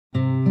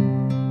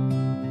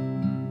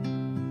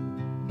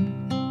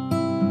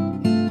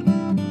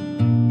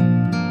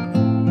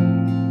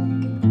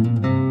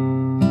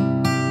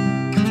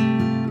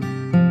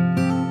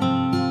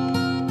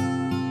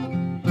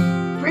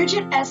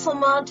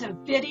Esselmont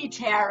of Biddy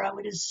Tarot.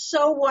 It is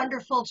so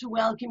wonderful to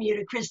welcome you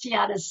to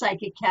Christiana's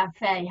Psychic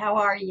Cafe. How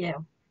are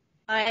you?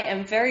 I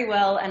am very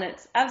well, and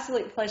it's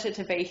absolute pleasure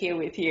to be here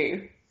with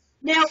you.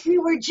 Now, we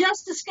were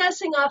just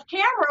discussing off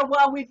camera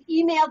while we've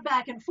emailed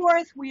back and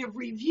forth. We have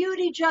reviewed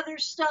each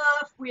other's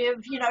stuff. We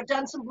have,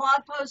 done some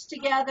blog posts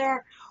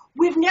together.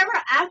 We've never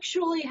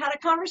actually had a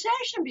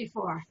conversation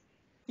before.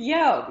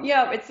 Yeah,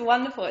 it's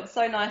wonderful. It's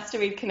so nice to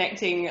be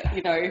connecting,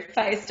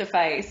 face to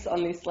face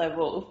on this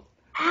level.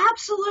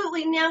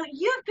 Absolutely. Now,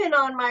 you've been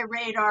on my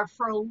radar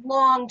for a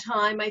long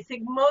time. I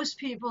think most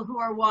people who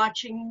are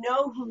watching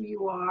know who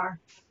you are.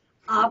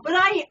 But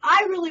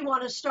I really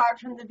want to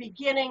start from the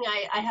beginning.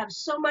 I have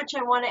so much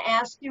I want to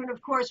ask you. And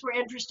of course, we're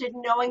interested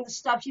in knowing the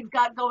stuff you've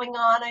got going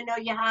on. I know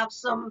you have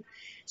some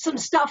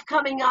stuff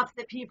coming up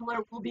that people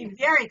will be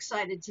very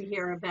excited to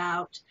hear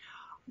about.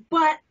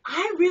 But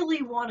I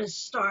really want to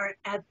start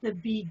at the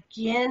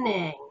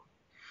beginning.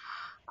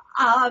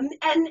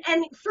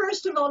 And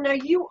first of all, now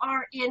you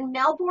are in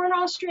Melbourne,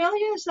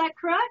 Australia. Is that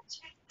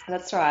correct?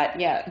 That's right.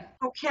 Yeah.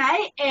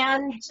 Okay.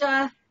 And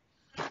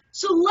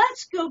so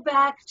let's go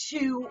back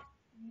to,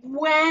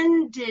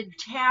 when did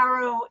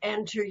tarot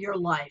enter your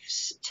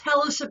life?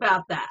 Tell us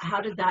about that.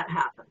 How did that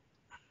happen?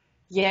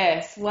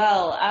 Yes.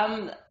 Well,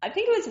 I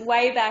think it was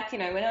way back,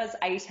 when I was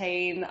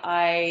 18,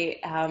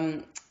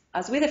 I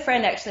was with a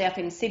friend actually up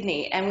in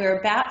Sydney, and we were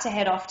about to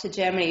head off to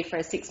Germany for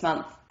a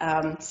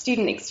 6-month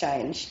student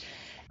exchange.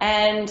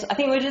 And I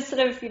think we were just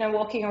sort of,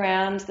 walking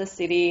around the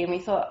city, and we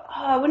thought,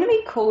 wouldn't it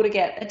be cool to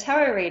get a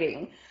tarot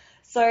reading?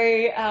 So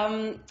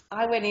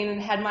I went in and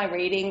had my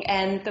reading,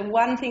 and the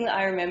one thing that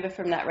I remember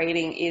from that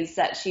reading is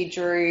that she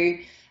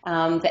drew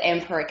the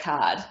Emperor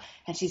card,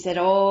 and she said,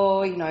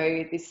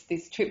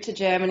 this trip to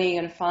Germany,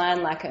 you're going to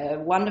find like a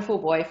wonderful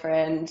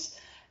boyfriend.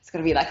 It's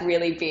going to be like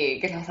really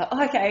big. And I thought,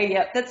 okay,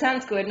 yep, that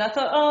sounds good. And I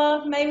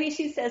thought, maybe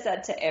she says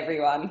that to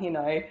everyone,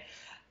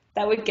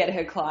 that would get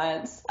her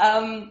clients.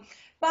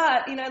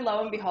 But,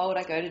 lo and behold,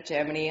 I go to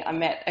Germany. I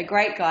met a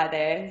great guy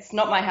there. He's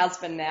not my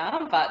husband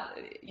now, but,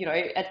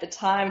 at the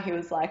time he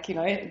was like,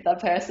 the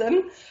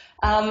person.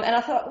 And I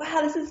thought,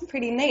 wow, this is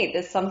pretty neat.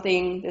 There's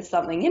something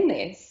in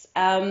this.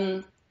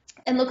 And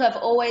look, I've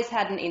always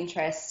had an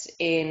interest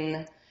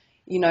in,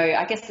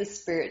 I guess the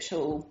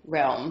spiritual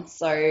realm.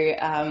 So,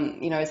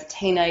 as a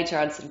teenager,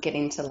 I'd sort of get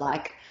into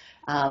like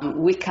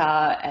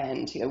Wicca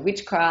and,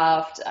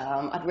 witchcraft.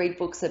 I'd read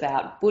books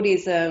about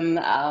Buddhism,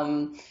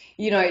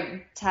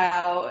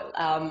 Tao,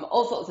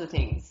 all sorts of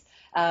things.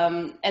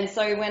 And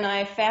so when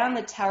I found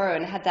the tarot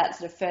and had that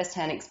sort of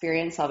first-hand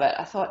experience of it,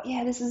 I thought,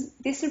 yeah,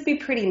 this would be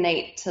pretty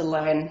neat to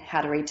learn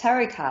how to read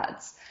tarot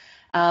cards.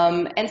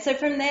 And so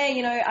from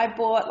there, I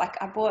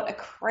bought a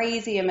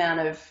crazy amount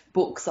of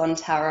books on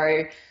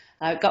tarot.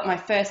 I got my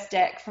first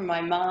deck from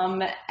my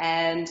mum,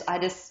 and I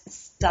just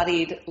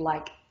studied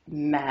like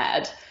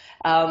mad.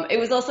 It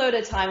was also at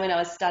a time when I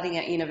was studying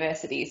at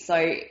university,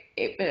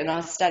 and I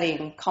was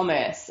studying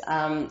commerce.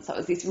 So it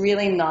was this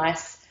really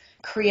nice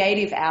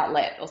creative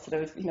outlet, or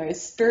sort of,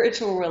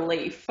 spiritual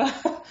relief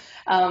that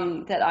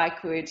I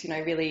could,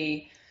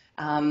 really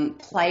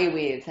play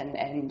with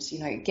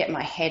and get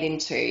my head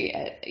into,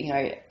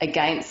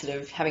 against sort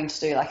of having to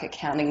do like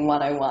accounting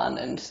 101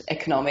 and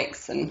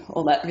economics and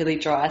all that really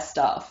dry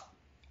stuff.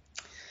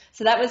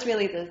 So that was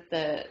really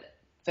the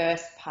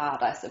first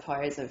part, I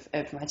suppose,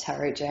 of my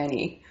tarot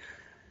journey.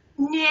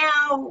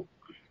 Now,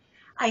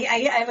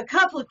 I have a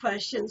couple of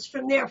questions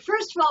from there.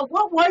 First of all,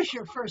 what was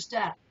your first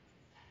deck?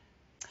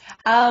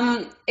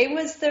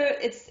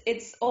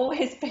 It's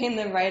always been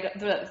the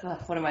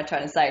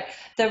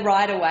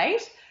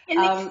Rider-Waite. In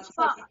the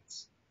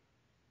spots.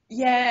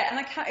 Yeah,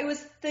 and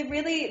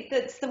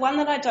it's the one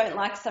that I don't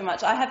like so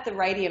much. I have the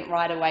Radiant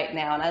Rider-Waite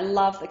now, and I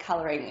love the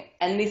colouring.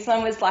 And this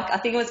one was I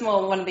think it was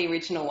more one of the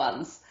original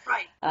ones.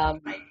 Right.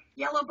 Right.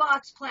 Yellow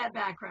box, plaid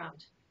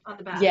background on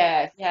the back.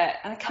 Yeah.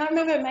 And I can't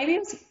remember, maybe it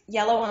was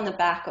yellow on the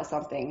back or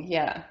something.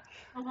 Yeah.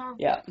 Uh-huh.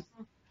 Yeah.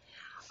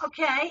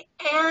 Okay,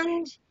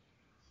 and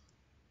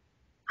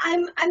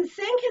I'm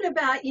thinking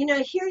about,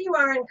 here you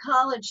are in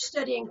college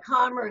studying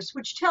commerce,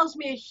 which tells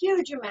me a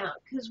huge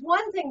amount, because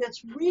one thing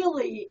that's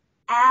really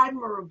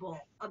admirable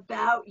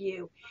about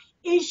you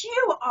is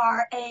you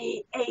are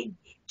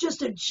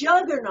just a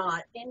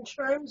juggernaut in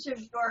terms of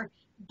your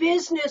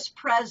business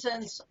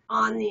presence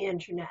on the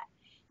internet.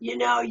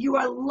 You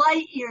are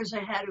light years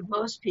ahead of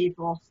most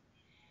people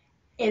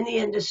in the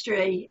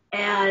industry,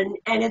 and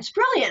it's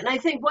brilliant. And I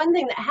think one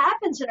thing that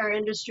happens in our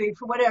industry,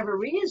 for whatever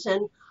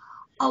reason,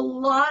 a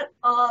lot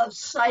of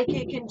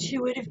psychic,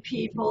 intuitive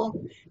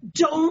people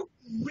don't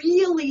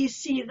really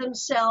see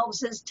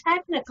themselves as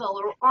technical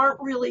or aren't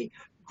really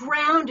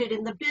grounded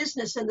in the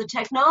business and the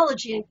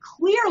technology, and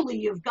clearly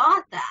you've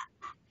got that.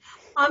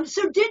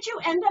 So did you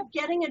end up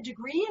getting a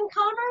degree in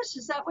commerce?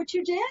 Is that what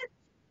you did?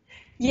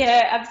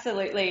 Yeah,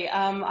 absolutely.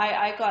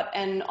 I got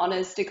an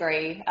honours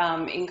degree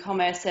in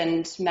commerce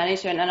and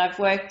management, and I've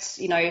worked,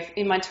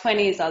 in my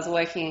 20s I was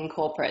working in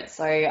corporate,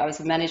 so I was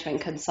a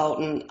management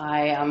consultant.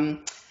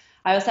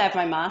 I also have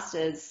my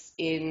master's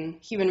in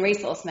human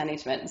resource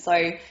management,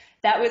 so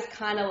that was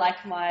kind of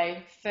like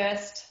my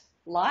first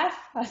life,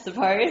 I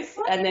suppose.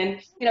 And then,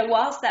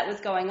 whilst that was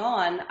going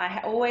on,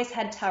 I always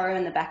had tarot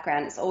in the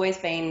background. It's always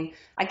been,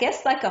 I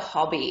guess, like a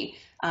hobby.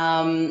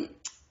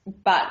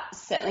 But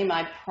certainly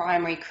my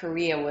primary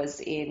career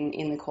was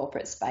in the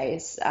corporate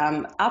space,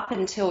 up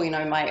until,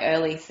 my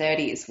early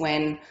 30s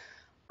when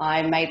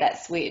I made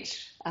that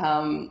switch,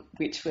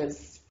 which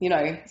was,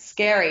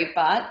 scary,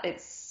 but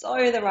it's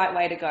so the right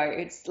way to go.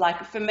 It's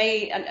like, for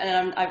me,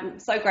 and I'm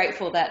so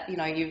grateful that,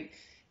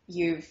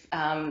 you're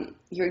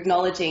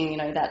acknowledging,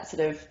 that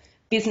sort of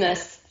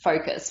business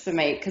focus for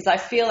me, because I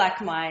feel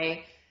like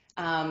my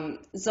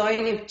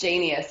zone of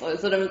genius, or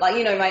sort of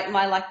like,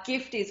 my like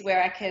gift is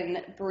where I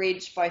can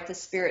bridge both the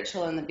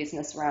spiritual and the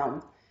business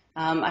realm.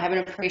 I have an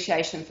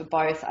appreciation for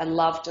both. I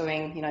love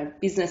doing,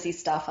 businessy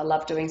stuff. I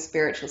love doing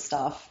spiritual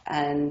stuff,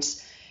 and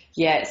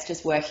yeah, it's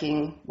just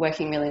working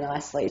really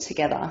nicely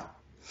together.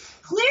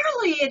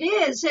 Clearly it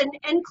is,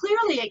 and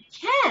clearly it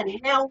can.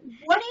 Now,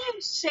 what do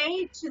you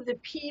say to the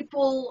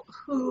people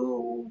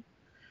who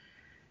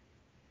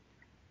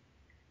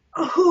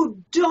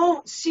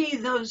don't see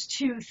those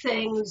two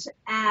things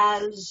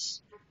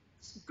as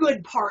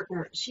good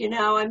partners?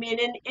 I mean,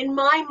 in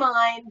my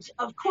mind,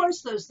 of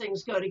course, those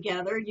things go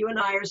together. You and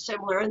I are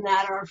similar in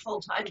that our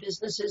full-time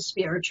business is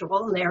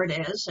spiritual, and there it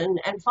is, and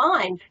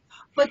fine.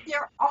 But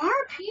there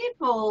are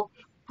people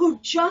who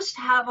just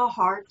have a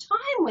hard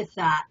time with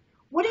that.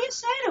 What do you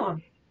say to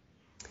them?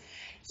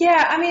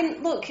 Yeah, I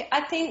mean, look,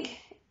 I think,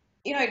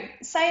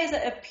 say as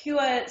a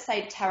pure,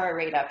 say, tarot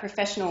reader,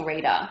 professional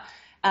reader,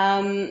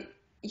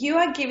 you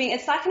are giving,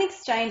 it's like an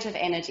exchange of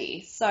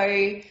energy. So,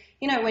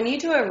 when you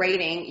do a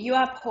reading, you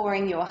are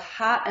pouring your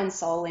heart and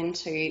soul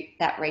into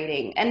that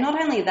reading. And not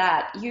only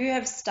that, you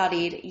have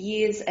studied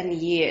years and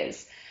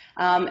years.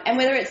 And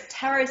whether it's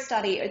tarot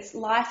study, it's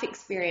life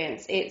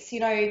experience, it's,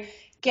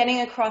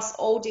 getting across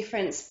all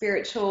different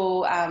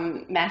spiritual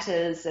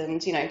matters and,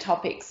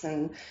 topics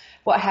and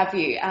what have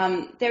you.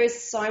 There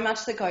is so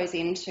much that goes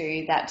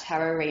into that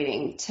tarot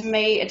reading. To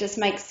me, it just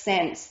makes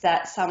sense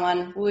that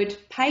someone would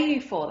pay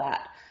you for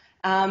that.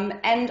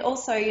 And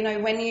also,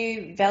 when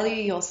you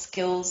value your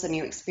skills and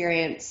your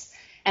experience,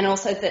 and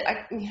also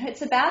that,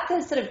 it's about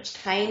the sort of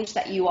change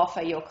that you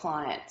offer your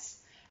clients.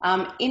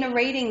 In a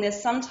reading,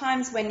 there's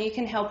sometimes when you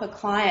can help a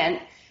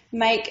client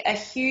make a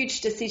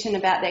huge decision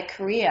about their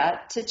career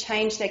to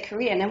change their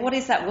career. Now, what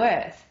is that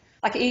worth?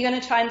 Like, are you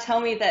going to try and tell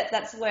me that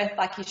that's worth,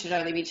 like, you should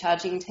only be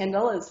charging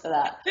 $10 for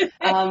that?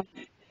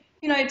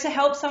 To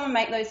help someone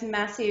make those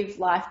massive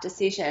life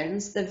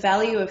decisions, the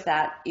value of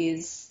that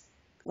is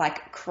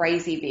like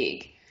crazy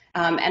big.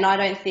 And I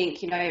don't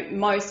think,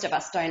 most of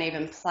us don't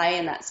even play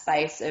in that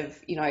space of,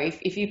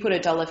 if you put a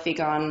dollar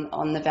figure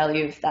on the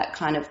value of that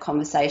kind of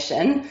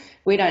conversation,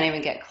 we don't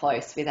even get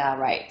close with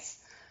our rates.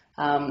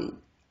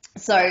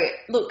 So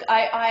look,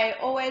 I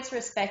always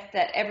respect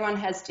that everyone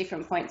has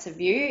different points of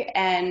view,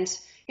 and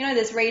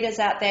there's readers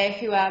out there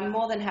who are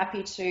more than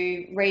happy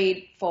to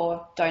read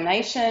for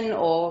donation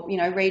or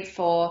read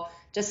for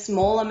just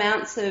small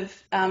amounts of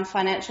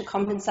financial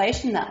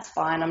compensation. That's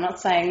fine. I'm not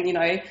saying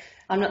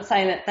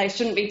that they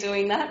shouldn't be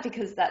doing that,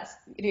 because that's,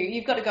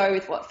 you've got to go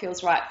with what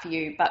feels right for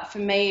you. But for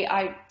me,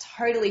 I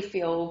totally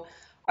feel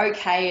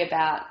okay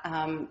about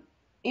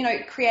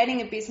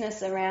creating a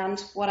business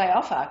around what I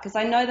offer, because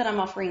I know that I'm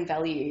offering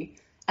value,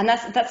 and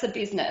that's a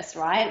business,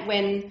 right?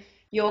 When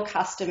your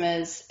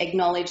customers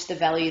acknowledge the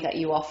value that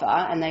you offer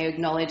and they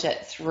acknowledge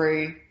it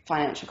through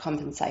financial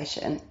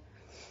compensation.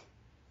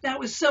 That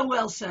was so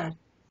well said.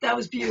 That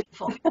was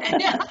beautiful.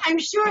 And I'm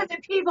sure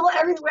that people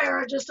everywhere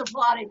are just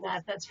applauding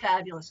that. That's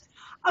fabulous.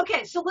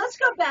 Okay, so let's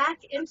go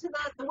back into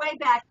the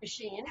Wayback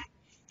Machine.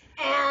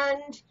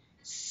 And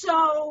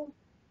so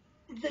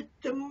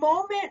the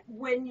moment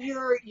when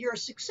you're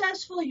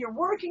successful, you're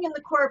working in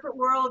the corporate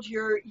world,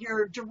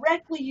 you're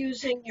directly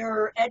using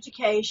your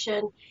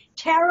education,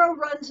 tarot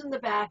runs in the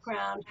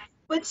background,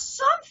 but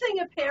something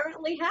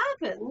apparently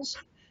happens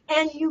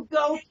and you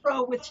go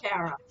pro with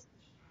tarot.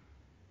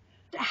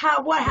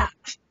 What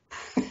happened?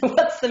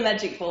 What's the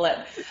magic bullet?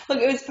 Look,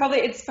 it's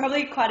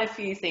probably quite a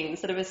few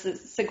things, sort of a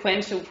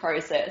sequential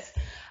process.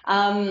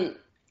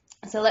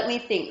 So let me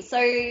think. So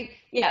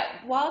yeah,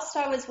 whilst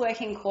I was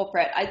working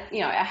corporate,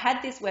 I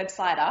had this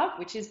website up,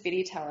 which is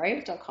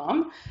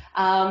biddytarot.com.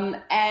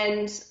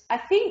 And I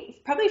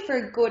think probably for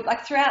a good,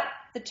 like throughout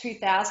the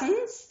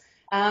 2000s,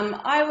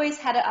 I always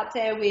had it up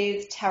there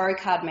with tarot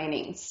card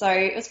meanings. So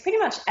it was pretty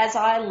much as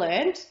I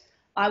learned,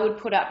 I would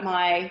put up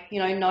my,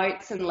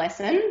 notes and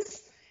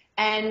lessons.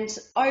 And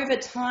over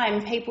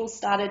time, people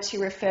started to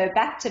refer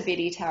back to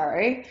Biddy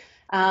Tarot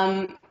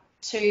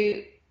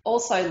to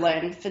also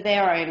learn for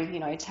their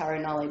own,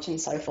 tarot knowledge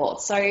and so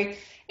forth. So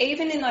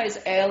even in those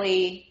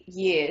early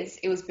years,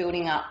 it was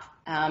building up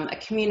a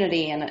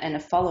community and a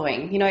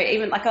following.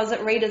 Even like I was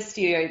at Reader's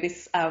Studio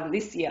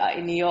this year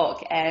in New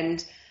York,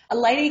 and a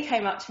lady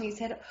came up to me and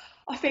said,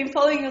 I've been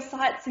following your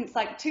site since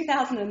like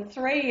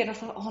 2003. And I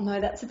thought, oh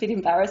no, that's a bit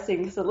embarrassing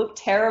because it looked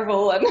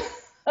terrible. And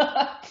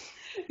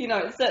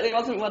It certainly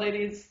wasn't what it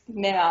is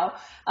now.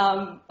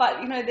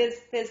 But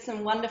there's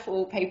some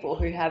wonderful people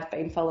who have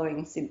been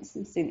following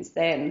since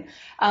then.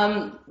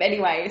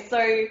 Anyway,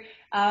 so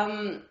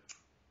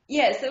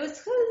so it was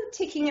sort of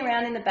ticking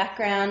around in the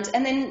background,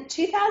 and then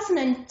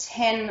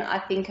 2010, I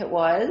think it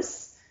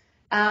was.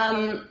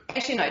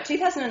 Actually, no,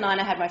 2009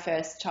 I had my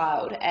first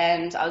child,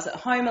 and I was at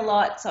home a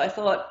lot, so I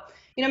thought,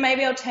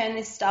 maybe I'll turn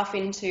this stuff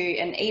into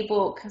an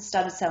ebook. I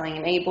started selling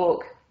an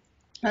ebook.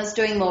 I was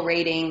doing more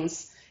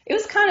readings. It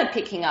was kind of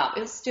picking up.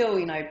 It was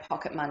still,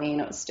 pocket money,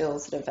 and it was still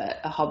sort of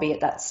a hobby at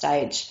that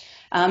stage.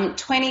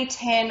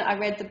 2010, I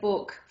read the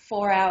book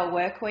 4-Hour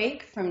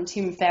Workweek from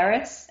Tim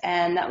Ferriss,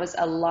 and that was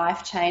a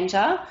life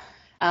changer.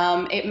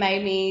 It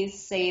made me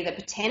see the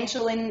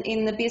potential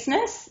in the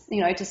business,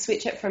 to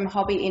switch it from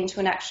hobby into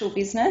an actual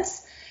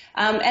business.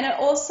 And it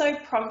also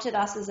prompted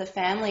us as a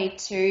family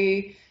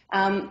to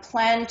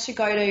plan to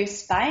go to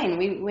Spain.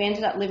 We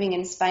ended up living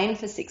in Spain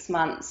for 6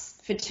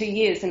 months, for 2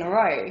 years in a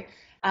row.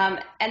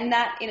 And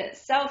that in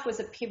itself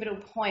was a pivotal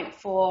point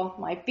for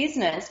my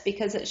business,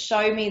 because it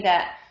showed me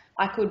that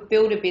I could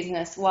build a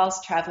business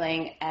whilst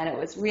traveling, and it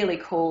was really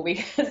cool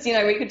because,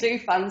 we could do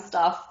fun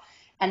stuff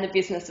and the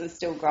business was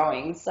still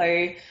growing.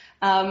 So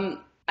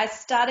I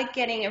started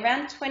getting,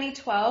 around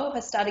 2012, I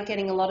started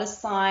getting a lot of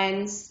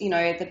signs,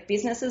 the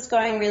business is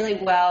going really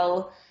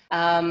well.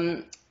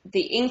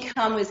 The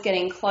income was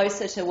getting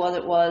closer to what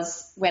it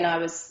was when I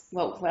was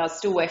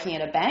still working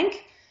at a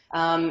bank.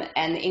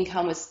 And the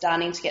income was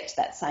starting to get to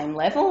that same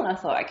level. And I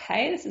thought,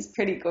 okay, this is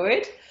pretty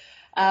good.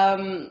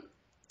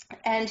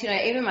 And,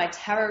 even my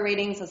tarot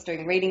readings, I was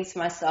doing readings for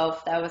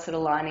myself, they were sort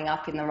of lining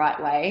up in the right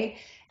way.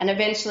 And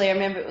eventually, I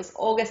remember it was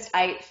August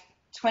 8th,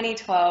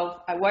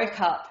 2012, I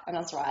woke up and I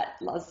was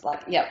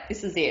like, yep,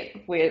 this is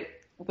it.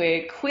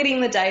 We're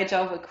quitting the day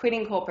job, we're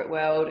quitting corporate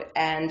world,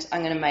 and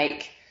I'm going to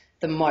make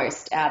the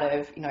most out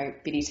of,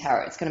 Biddy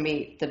Tarot. It's going to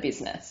be the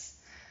business.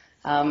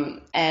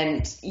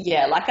 And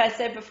yeah, like I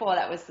said before,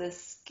 that was the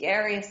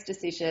scariest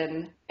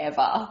decision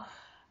ever.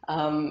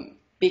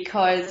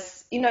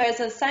 Because, as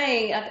I was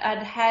saying,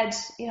 I'd had,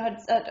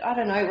 I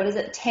don't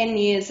know, 10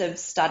 years of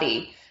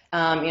study,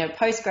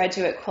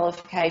 postgraduate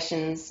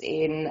qualifications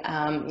in,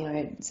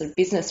 sort of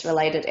business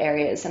related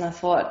areas. And I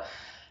thought,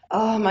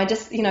 oh, am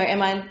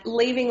I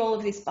leaving all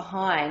of this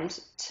behind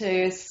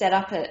to set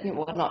up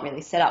not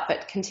really set up,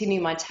 but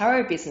continue my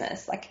tarot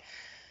business? Like,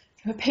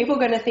 are people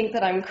going to think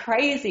that I'm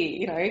crazy,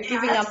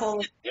 giving up all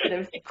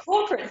of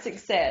corporate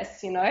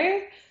success,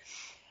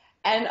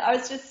 And I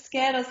was just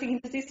scared. I was thinking,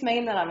 does this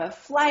mean that I'm a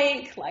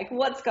flake? Like,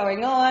 what's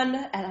going on?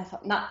 And I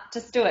thought, nah,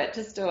 just do it.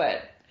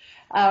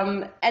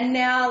 And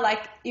now,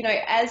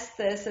 as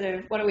the sort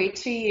of,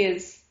 2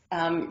 years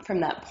from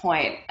that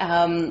point,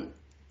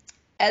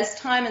 as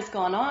time has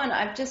gone on,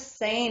 I've just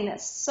seen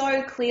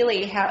so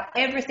clearly how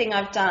everything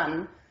I've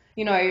done,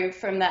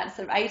 from that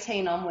sort of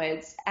 18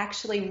 onwards,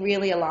 actually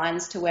really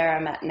aligns to where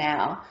I'm at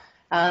now.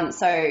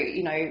 So,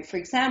 for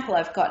example,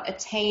 I've got a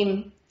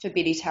team for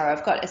Biddy Tarot.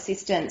 I've got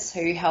assistants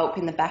who help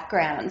in the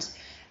background.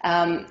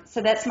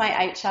 So that's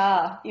my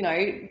HR,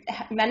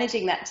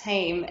 managing that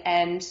team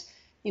and,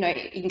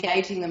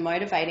 engaging them,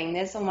 motivating.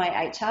 There's all my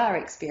HR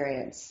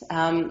experience.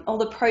 All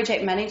the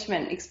project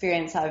management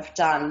experience I've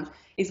done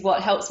is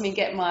what helps me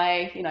get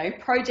my,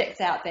 projects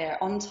out there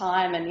on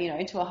time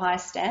and, to a high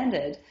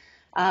standard.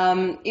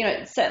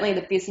 Certainly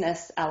the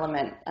business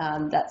element,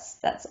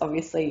 that's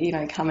obviously,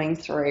 coming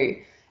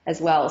through as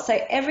well. So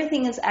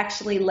everything has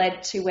actually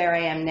led to where I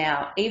am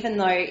now, even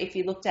though if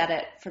you looked at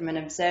it from an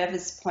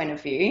observer's point of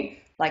view,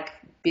 like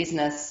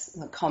business,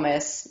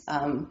 commerce,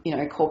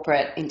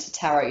 corporate into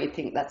tarot, you'd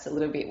think that's a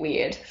little bit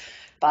weird,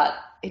 but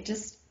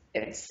it's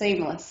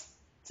seamless.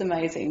 It's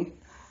amazing.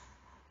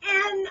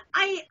 And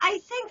I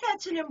think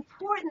that's an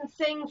important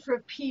thing for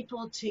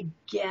people to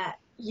get,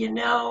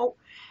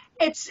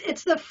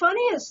 It's the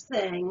funniest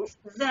thing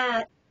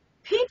that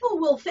people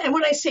will, and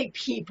when I say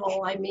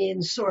people, I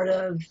mean sort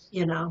of,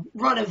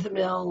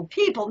 run-of-the-mill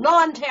people,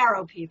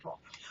 non-tarot people,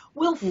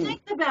 will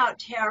think about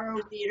tarot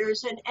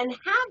readers and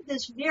have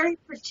this very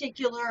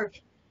particular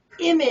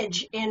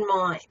image in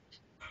mind.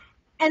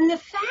 And the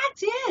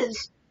fact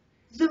is,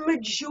 the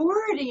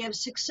majority of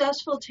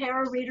successful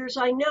tarot readers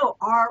I know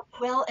are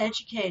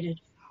well-educated,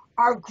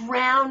 are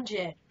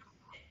grounded,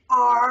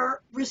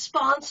 are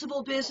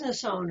responsible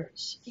business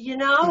owners,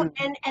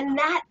 and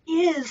that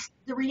is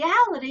the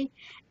reality.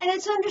 And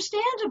it's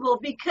understandable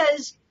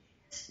because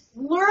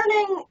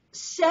learning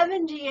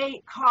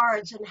 78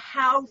 cards and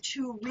how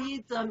to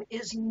read them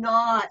is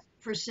not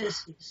for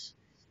sissies,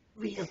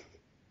 really,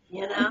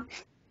 Yeah.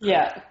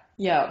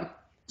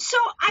 So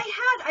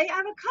I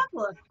have a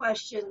couple of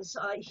questions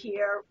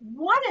here.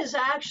 One is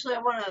actually, I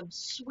want to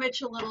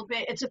switch a little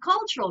bit. It's a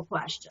cultural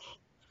question.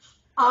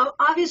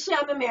 Obviously,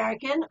 I'm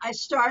American. I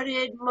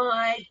started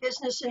my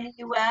business in the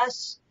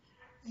U.S.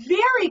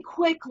 very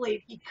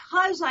quickly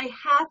because I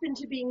happened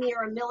to be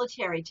near a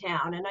military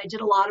town, and I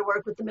did a lot of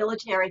work with the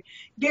military.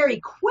 Very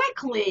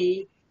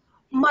quickly,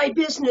 my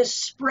business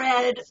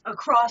spread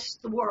across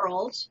the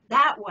world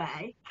that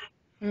way.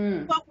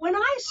 Mm. But when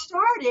I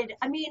started,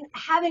 I mean,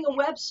 having a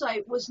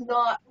website was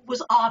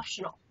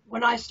optional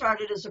when I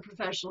started as a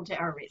professional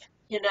tarot reader.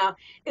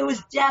 It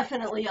was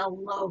definitely a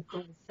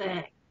local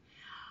thing.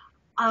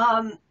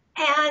 Um,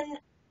 and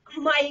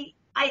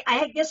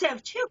I guess I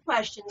have two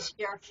questions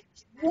here.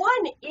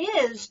 One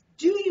is,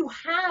 do you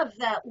have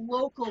that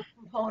local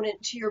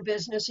component to your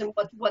business, and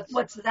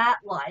what's that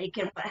like,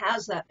 and what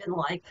has that been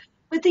like?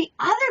 But the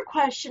other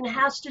question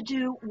has to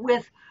do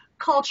with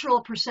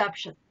cultural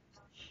perception.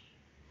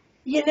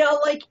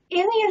 Like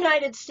in the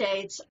United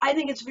States, I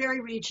think it's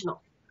very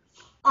regional.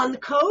 On the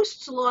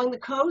coasts, along the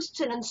coasts,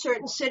 and in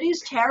certain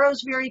cities,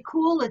 tarot's very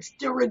cool. It's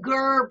de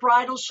rigueur,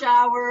 bridal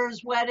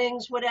showers,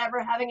 weddings,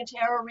 whatever, having a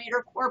tarot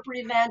reader, corporate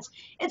events.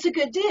 It's a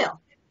good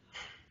deal.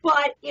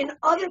 But in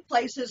other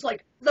places,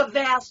 like the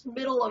vast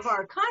middle of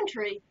our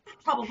country,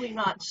 probably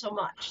not so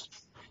much.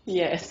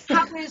 Yes.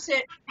 How is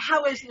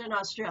it in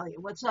Australia?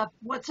 What's up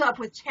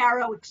with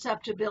tarot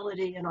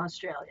acceptability in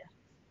Australia?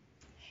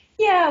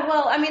 Yeah,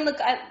 well, I mean, look,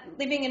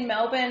 living in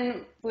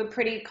Melbourne, we're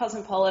pretty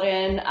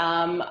cosmopolitan.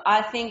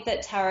 I think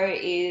that tarot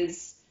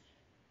is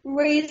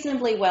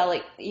reasonably well,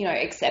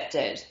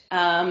 accepted.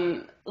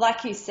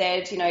 Like you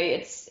said,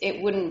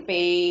 it wouldn't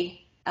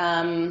be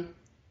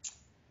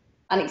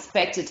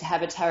unexpected to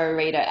have a tarot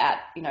reader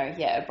at,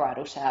 a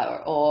bridal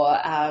shower, or,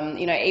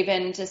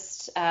 even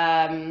just,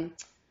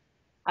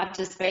 I've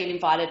just been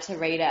invited to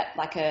read at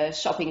like a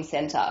shopping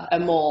centre, a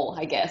mall,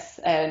 I guess,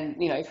 and,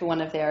 for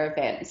one of their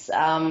events.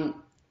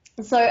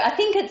 So I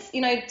think it's,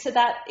 to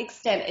that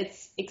extent,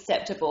 it's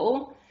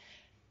acceptable.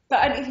 But,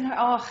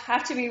 I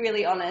have to be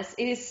really honest,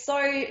 it is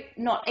so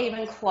not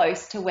even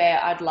close to where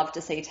I'd love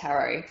to see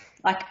tarot.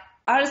 Like,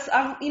 I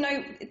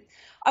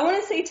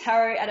want to see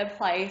tarot at a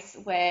place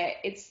where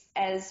it's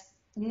as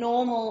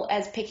normal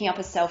as picking up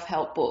a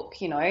self-help book,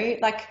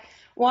 Like,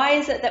 why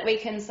is it that we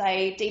can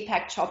say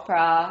Deepak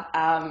Chopra,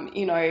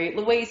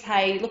 Louise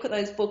Hay, look at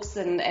those books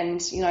and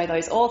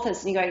those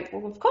authors, and you go,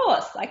 well, of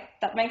course, like,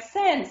 that makes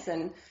sense,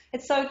 and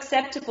it's so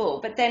acceptable.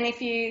 But then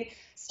if you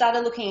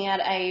started looking at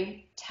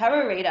a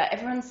tarot reader,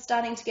 everyone's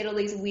starting to get all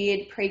these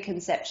weird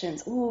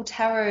preconceptions. Oh,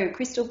 tarot,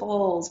 crystal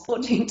balls,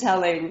 fortune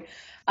telling.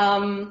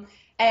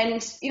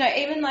 And,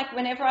 even like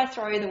whenever I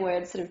throw the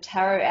word sort of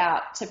tarot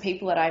out to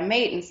people that I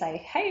meet and say,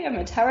 hey, I'm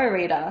a tarot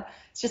reader,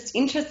 it's just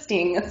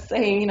interesting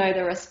seeing,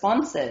 the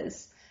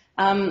responses.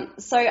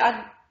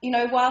 So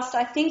whilst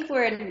I think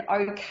we're at an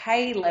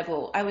okay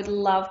level, I would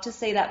love to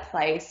see that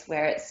place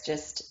where it's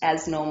just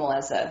as normal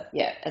as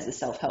a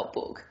self-help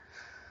book.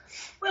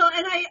 Well,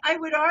 and I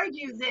would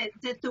argue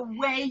that the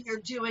way you're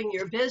doing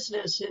your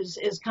business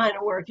is kind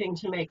of working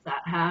to make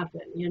that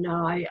happen.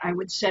 I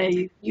would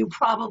say you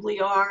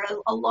probably are,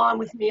 along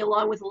with me,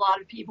 along with a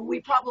lot of people, we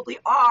probably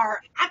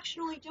are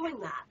actually doing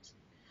that.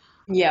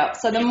 Yeah,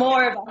 so the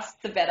more of us,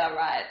 the better,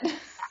 right?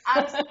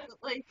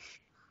 Absolutely.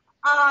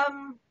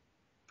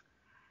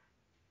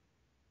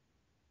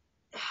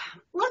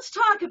 Let's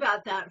talk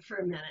about that for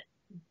a minute.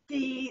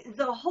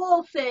 The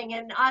whole thing,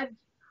 and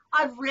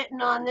I've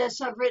written on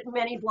this. I've written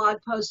many blog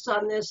posts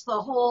on this.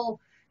 The whole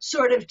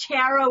sort of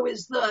tarot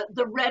is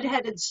the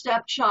redheaded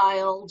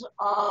stepchild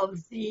of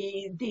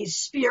the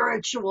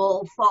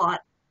spiritual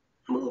thought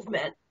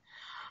movement.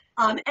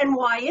 And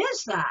why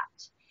is that?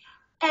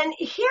 And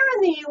here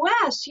in the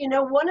U.S.,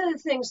 one of the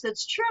things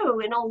that's true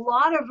in a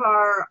lot of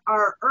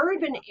our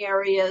urban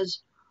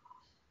areas,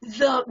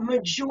 the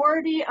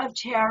majority of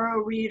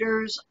tarot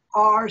readers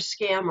are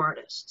scam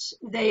artists.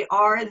 They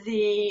are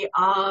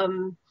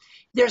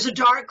there's a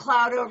dark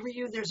cloud over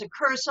you. There's a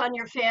curse on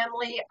your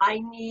family. I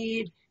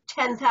need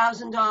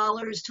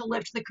 $10,000 to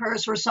lift the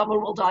curse or someone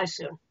will die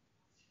soon.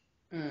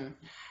 Mm.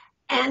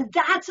 And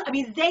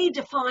they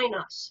define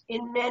us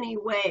in many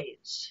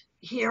ways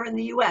here in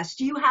the U.S.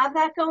 Do you have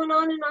that going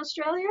on in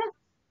Australia?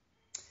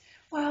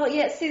 Well,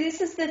 yeah, see,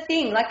 this is the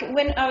thing. Like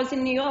when I was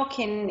in New York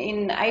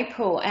in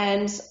April,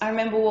 and I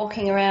remember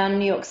walking around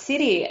New York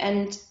City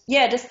and,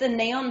 just the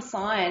neon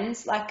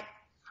signs, like,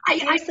 I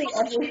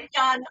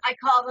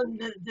call them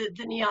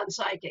the neon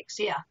psychics.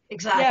 Yeah,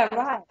 exactly. Yeah,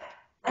 right.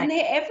 And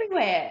they're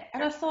everywhere.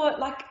 And I thought,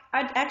 like,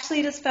 I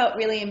actually just felt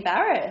really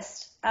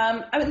embarrassed.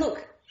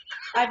 Look,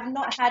 I haven't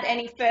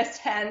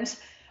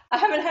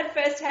had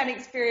first-hand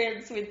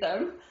experience with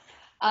them.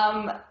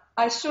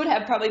 I should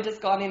have probably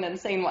just gone in and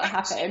seen what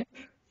happened.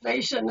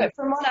 They shouldn't. But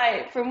from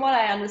what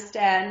I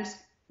understand,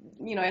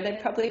 they're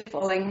probably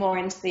falling more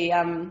into the,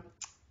 a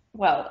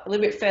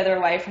little bit further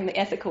away from the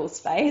ethical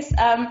space.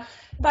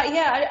 But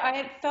yeah,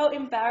 I felt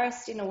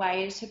embarrassed in a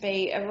way to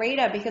be a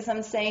reader because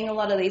I'm seeing a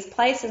lot of these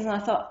places and I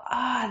thought,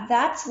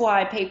 that's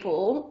why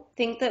people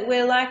think that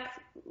we're like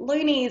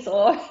loonies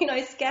or,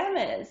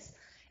 scammers.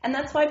 And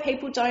that's why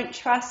people don't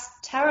trust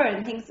tarot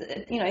and thinks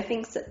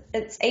that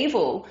it's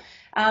evil.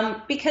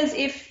 Because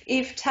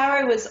if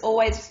tarot was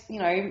always,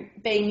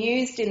 being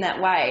used in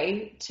that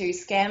way to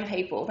scam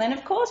people, then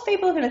of course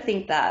people are going to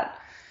think that.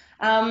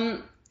 I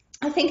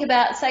think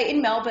about, say,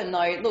 in Melbourne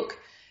though, look,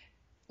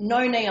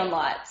 no neon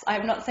lights. I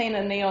have not seen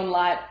a neon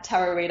light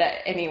tarot reader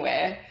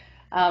anywhere.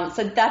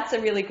 So that's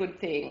a really good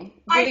thing.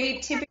 I We hope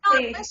they're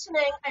typically, not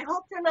listening. I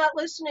hope they're not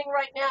listening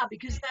right now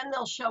because then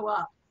they'll show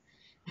up.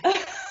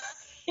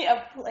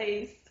 yeah,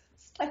 please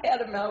stay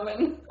out of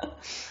Melbourne.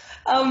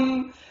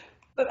 Um,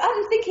 but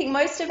I'm thinking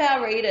most of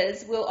our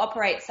readers will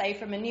operate, say,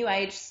 from a new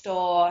age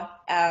store,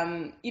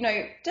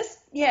 just,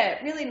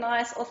 yeah, really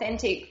nice,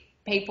 authentic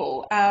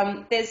people.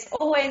 There's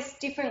always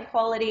different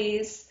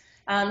qualities,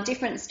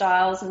 different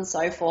styles and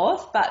so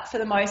forth. But for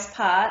the most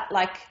part,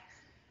 like,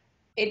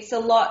 it's a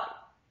lot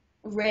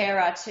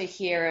rarer to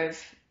hear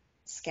of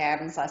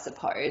scams, I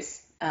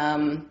suppose,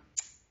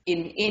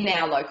 in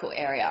our local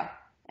area.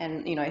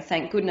 And,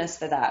 thank goodness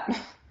for that.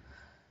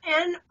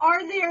 And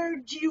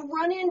do you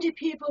run into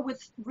people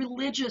with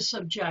religious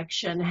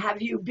objection?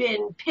 Have you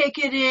been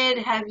picketed?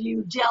 Have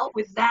you dealt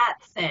with that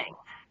thing?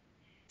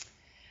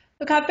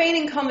 Look, I've been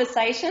in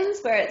conversations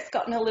where it's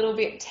gotten a little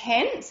bit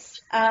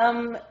tense,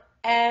 and,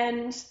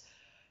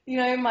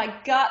 my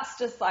gut's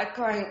just like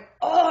going,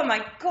 oh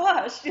my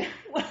gosh,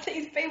 what are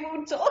these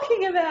people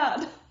talking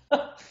about?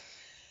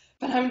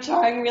 But I'm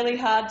trying really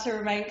hard to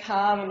remain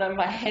calm, and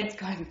my head's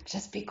going,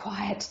 just be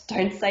quiet,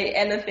 don't say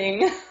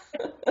anything.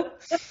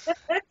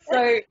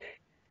 So,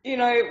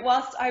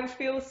 whilst I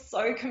feel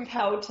so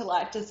compelled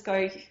to just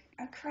go,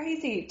 "You're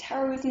crazy,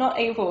 tarot is not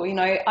evil,"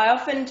 I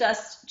often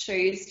just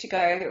choose to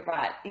go,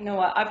 right, you know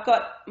what, I've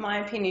got my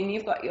opinion,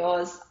 you've got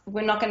yours,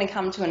 we're not going to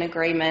come to an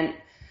agreement,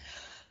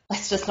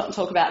 let's just not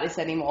talk about this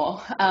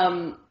anymore.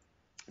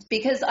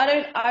 Because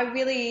I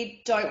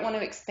really don't want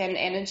to expend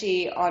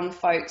energy on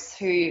folks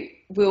who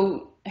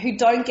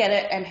don't get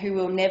it and who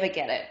will never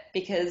get it,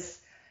 because,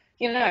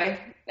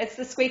 it's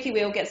the squeaky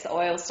wheel gets the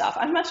oil stuff.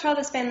 I'd much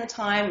rather spend the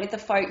time with the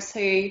folks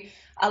who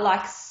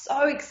are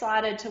so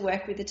excited to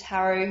work with the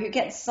tarot, who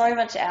get so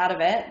much out of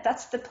it.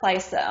 That's the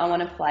place that I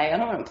want to play. I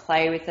don't want to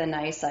play with the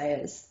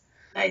naysayers.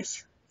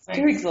 Nice. It's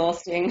too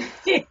exhausting.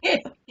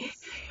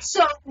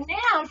 So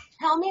now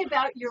tell me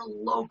about your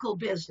local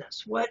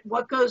business.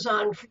 What goes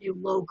on for you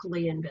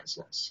locally in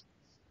business?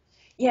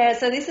 Yeah,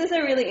 so this is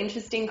a really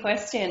interesting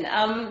question.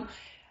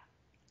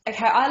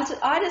 Okay,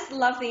 I just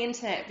love the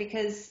internet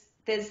because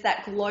there's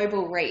that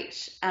global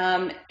reach.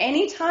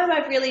 Anytime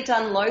I've really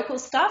done local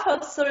stuff,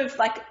 I've sort of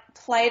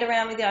played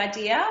around with the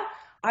idea.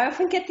 I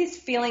often get this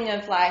feeling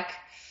of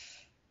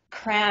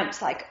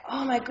cramped,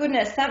 oh my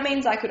goodness, that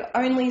means I could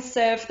only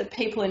serve the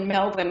people in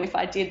Melbourne if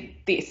I did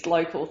this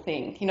local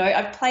thing.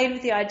 I've played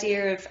with the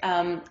idea of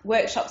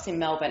workshops in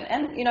Melbourne,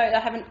 and, I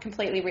haven't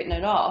completely written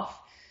it off,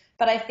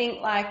 but I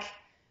think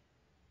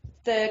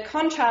the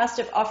contrast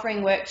of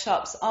offering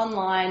workshops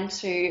online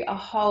to a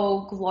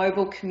whole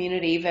global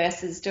community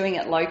versus doing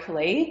it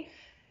locally,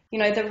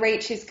 the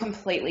reach is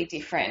completely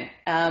different.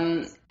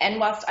 And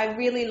whilst I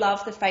really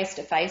love the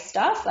face-to-face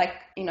stuff,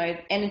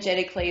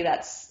 energetically,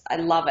 I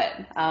love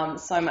it.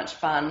 So much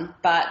fun.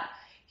 But,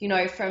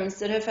 from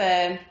sort of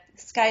a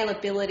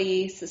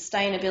scalability,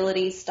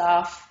 sustainability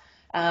stuff,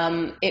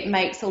 it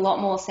makes a lot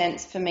more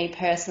sense for me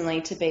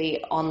personally to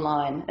be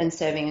online and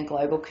serving a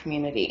global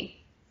community.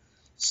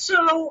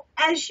 So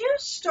as you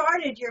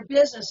started your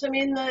business, I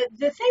mean, the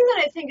thing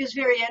that I think is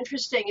very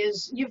interesting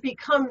is you've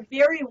become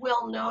very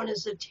well known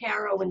as a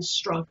tarot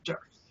instructor.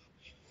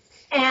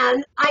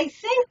 And I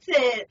think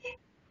that,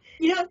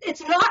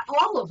 it's not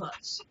all of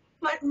us,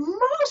 but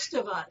most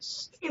of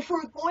us, if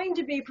we're going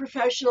to be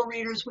professional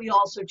readers, we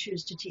also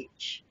choose to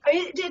teach. I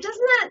mean,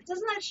 doesn't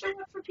that show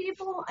up for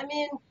people? I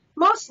mean,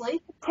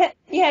 mostly.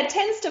 Yeah, it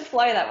tends to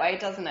flow that way,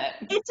 doesn't it?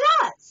 It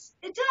does.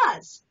 It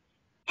does.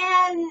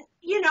 And,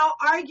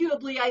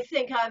 arguably, I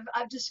think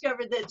I've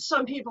discovered that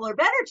some people are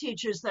better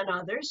teachers than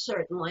others,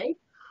 certainly.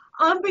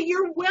 But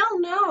you're well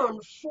known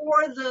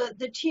for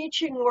the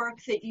teaching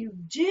work that you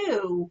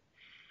do.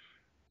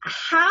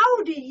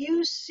 How do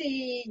you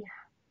see,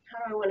 how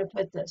do I want to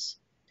put this?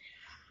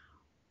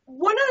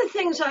 One of the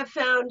things I've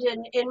found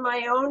in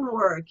my own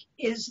work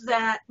is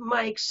that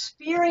my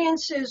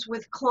experiences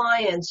with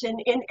clients in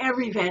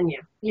every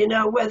venue,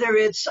 whether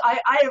it's,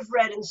 I have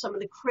read in some of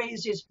the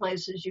craziest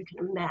places you can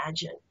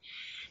imagine.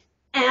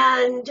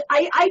 And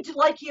I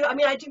like you, I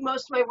mean, I do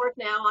most of my work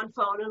now on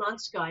phone and on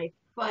Skype,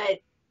 but,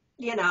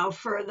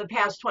 for the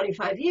past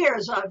 25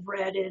 years, I've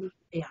read in,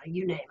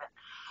 you name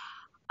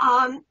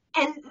it.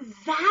 And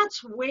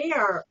that's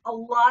where a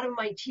lot of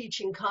my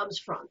teaching comes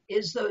from,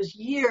 is those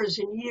years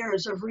and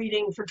years of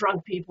reading for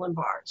drunk people in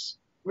bars,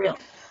 really.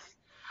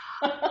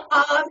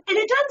 And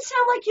it doesn't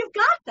sound like you've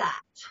got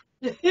that.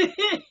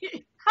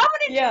 How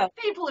many drunk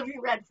people have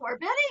you read for,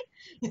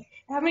 Biddy?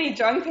 How many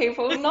drunk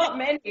people? Not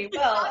many.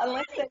 Well,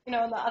 unless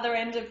they're, on the other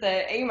end of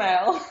the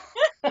email.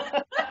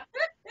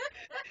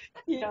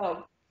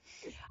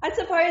 I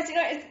suppose,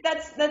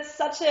 that's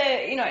such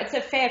a, it's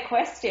a fair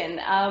question.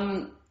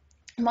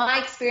 My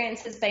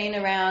experience has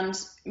been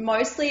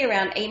mostly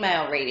around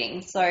email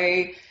reading. So,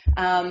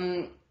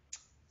 being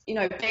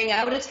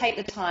able to take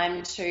the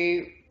time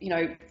to,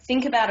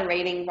 think about a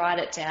reading, write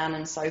it down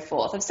and so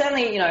forth. I've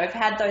certainly, I've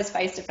had those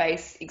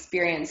face-to-face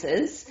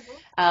experiences,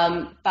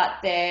 but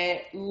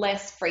they're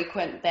less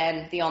frequent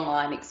than the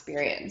online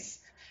experience.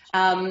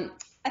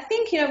 I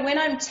think, when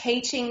I'm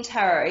teaching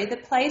tarot, the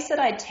place that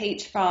I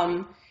teach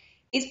from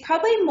is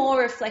probably more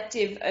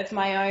reflective of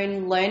my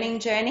own learning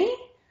journey,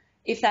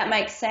 if that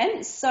makes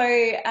sense. So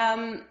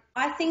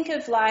I think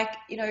of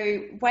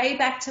way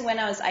back to when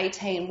I was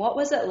 18, what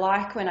was it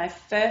like when I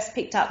first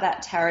picked up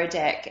that tarot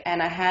deck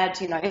and I had,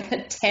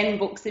 10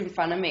 books in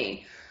front of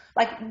me?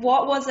 Like,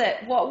 what was it?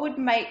 What would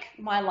make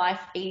my life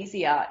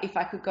easier if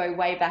I could go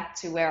way back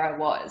to where I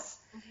was?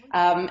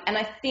 And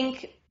I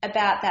think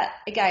about that,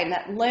 again,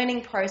 that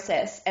learning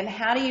process and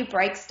how do you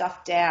break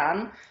stuff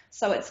down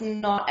so it's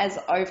not as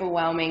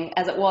overwhelming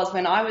as it was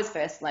when I was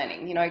first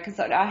learning, because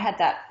I had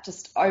that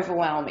just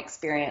overwhelmed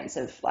experience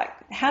of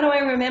how do I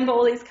remember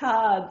all these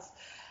cards?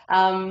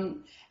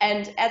 And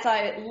as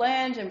I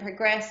learned and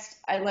progressed,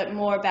 I learned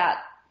more about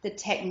the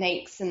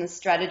techniques and the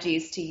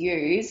strategies to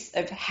use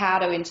of how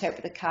to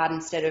interpret the card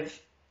instead of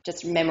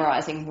just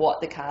memorizing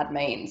what the card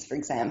means, for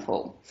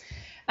example.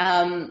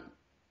 And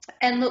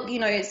look,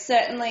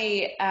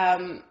 certainly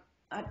I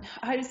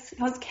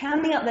was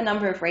counting up the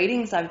number of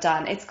readings I've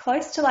done. It's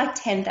close to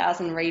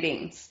 10,000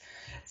 readings.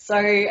 So,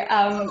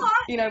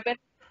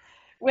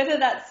 whether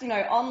that's,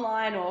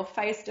 online or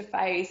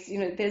face-to-face,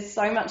 there's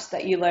so much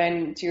that you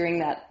learn during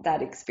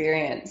that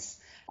experience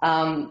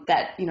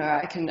that,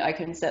 I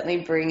can certainly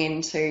bring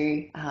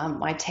into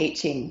my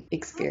teaching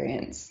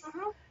experience.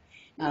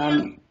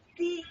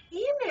 The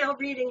email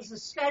readings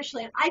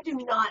especially, and I do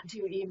not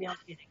do email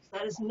readings.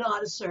 That is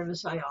not a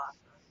service I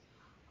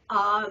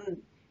offer.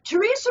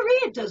 Teresa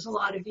Reed does a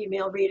lot of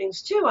email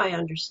readings too, I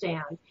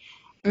understand.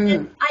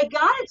 And I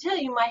gotta tell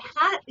you, my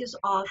hat is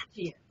off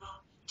to you.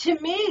 To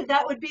me,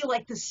 that would be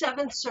like the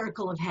seventh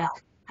circle of hell,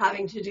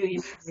 having to do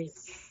email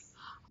readings.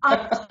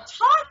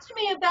 Talk to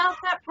me about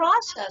that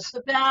process,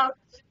 about,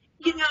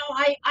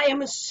 I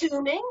am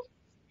assuming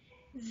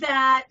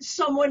that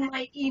someone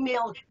might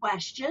email a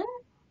question.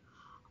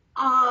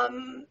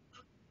 And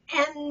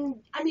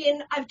I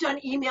mean, I've done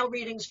email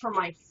readings for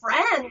my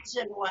friends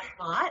and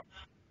whatnot,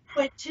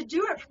 but to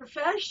do it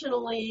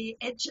professionally,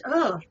 it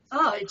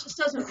just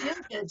doesn't feel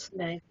good to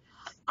me.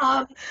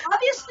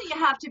 Obviously, you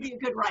have to be a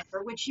good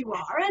writer, which you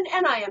are,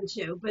 and I am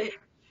too, but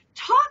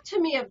talk to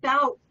me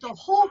about the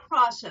whole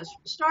process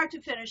from start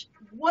to finish.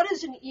 What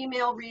is an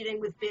email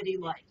reading with Biddy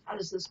like? How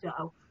does this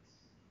go?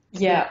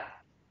 Yeah.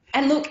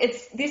 And look,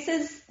 this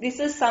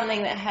is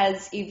something that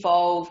has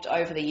evolved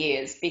over the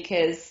years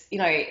because,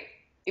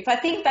 if I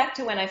think back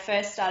to when I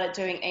first started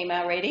doing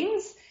email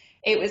readings,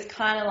 it was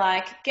kind of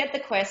like get the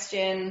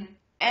question,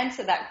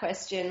 answer that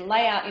question,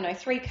 lay out,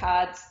 3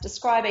 cards,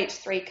 describe each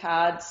 3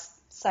 cards,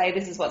 say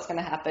this is what's going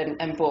to happen,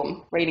 and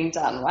boom, reading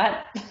done,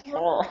 right?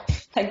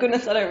 Thank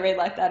goodness I don't read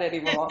like that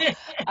anymore.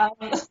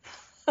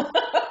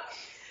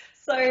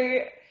 So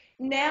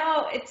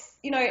now it's,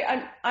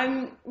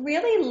 I'm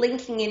really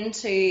linking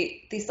into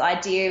this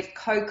idea of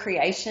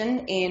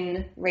co-creation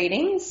in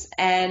readings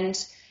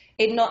and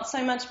it not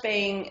so much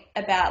being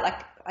about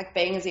like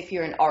being as if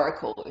you're an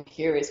oracle,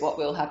 here is what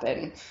will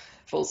happen,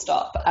 full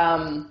stop.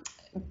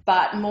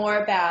 But more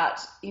about,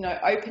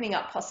 opening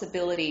up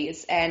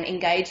possibilities and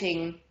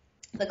engaging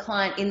the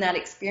client in that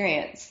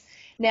experience.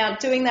 Now,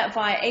 doing that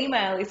via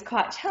email is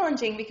quite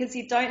challenging because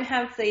you don't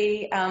have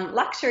the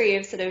luxury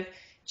of sort of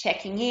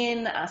checking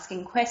in,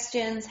 asking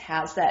questions,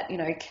 how's that,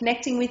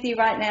 connecting with you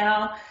right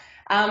now.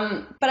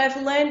 But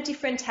I've learned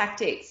different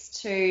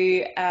tactics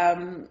to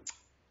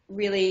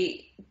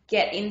really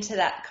get into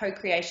that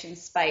co-creation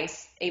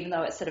space, even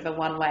though it's sort of a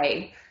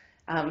one-way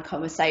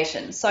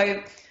conversation.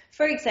 So,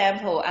 for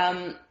example,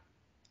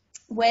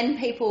 when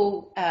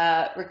people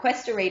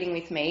request a reading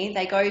with me,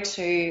 they go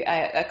to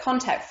a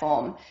contact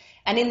form.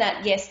 And in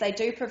that, yes, they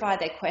do provide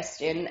their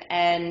question.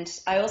 And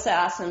I also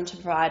ask them to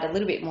provide a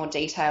little bit more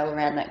detail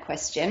around that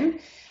question.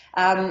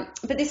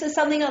 But this is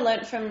something I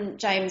learned from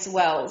James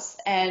Wells.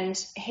 And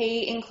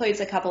he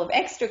includes a couple of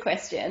extra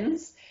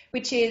questions,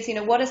 which is,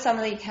 what are some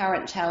of the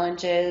current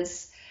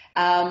challenges?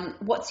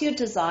 What's your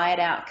desired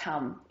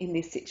outcome in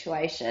this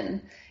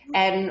situation?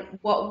 And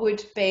what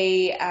would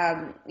be,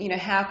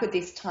 how could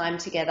this time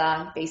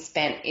together be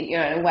spent in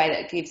a way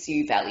that gives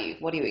you value?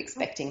 What are you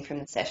expecting from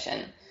the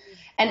session?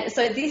 And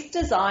so this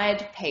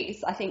desired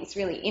piece, I think is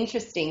really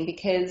interesting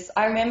because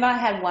I remember I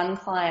had one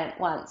client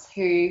once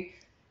who,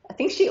 I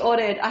think she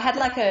ordered, I had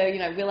like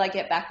a, will I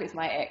get back with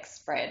my ex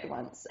spread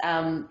once.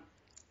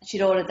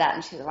 She'd ordered that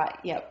and she was like,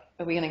 yep,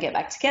 are we going to get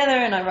back together?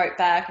 And I wrote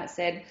back and I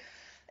said,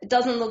 it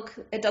doesn't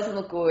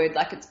look good.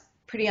 Like it's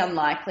pretty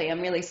unlikely. I'm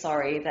really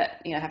sorry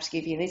that, I have to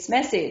give you this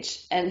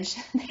message. And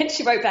then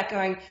she wrote back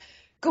going,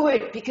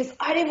 good, because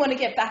I didn't want to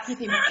get back with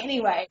him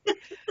anyway.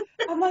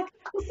 I'm like,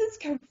 this is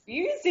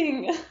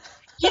confusing.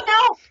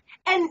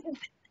 And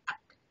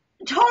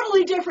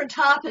totally different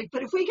topic,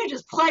 but if we could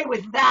just play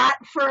with that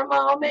for a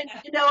moment,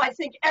 I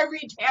think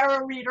every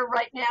tarot reader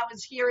right now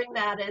is hearing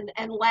that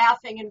and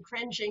laughing and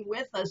cringing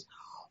with us.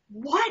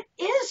 What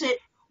is it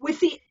with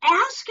the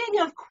asking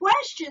of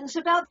questions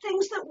about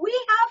things that we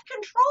have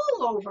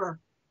control over?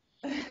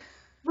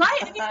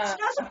 Right? I mean, if she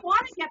doesn't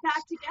want to get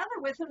back together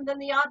with him, then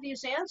the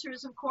obvious answer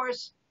is, of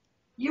course,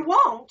 you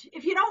won't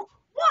if you don't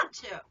want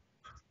to.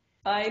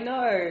 I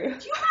know.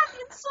 Do you have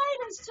insight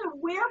as to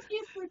where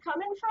people are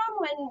coming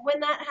from when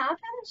that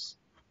happens?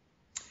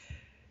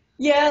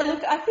 Yeah,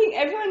 look, I think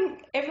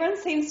everyone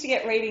seems to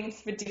get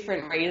readings for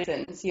different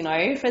reasons, you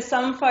know. For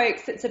some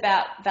folks it's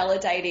about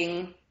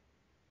validating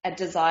a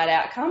desired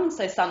outcome,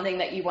 so something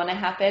that you want to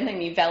happen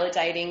and you're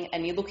validating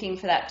and you're looking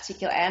for that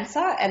particular answer.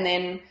 And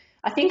then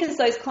I think as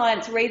those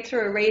clients read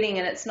through a reading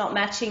and it's not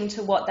matching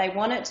to what they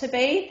want it to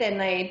be, then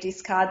they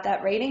discard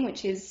that reading,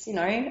 which is,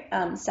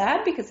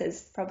 sad, because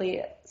there's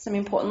probably some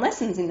important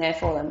lessons in there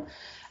for them.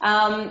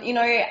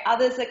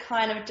 Others are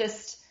kind of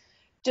just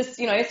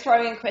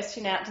throwing a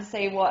question out to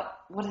see what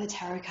do the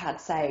tarot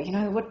cards say?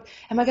 What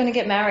am I going to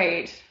get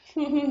married?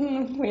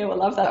 We all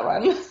love that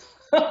one.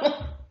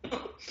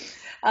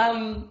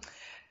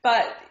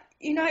 But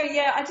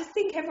I just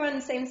think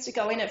everyone seems to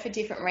go in it for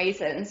different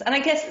reasons. And I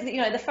guess,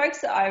 the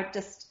folks that I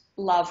just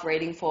love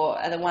reading for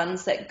are the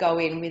ones that go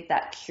in with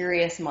that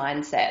curious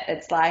mindset.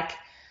 It's like,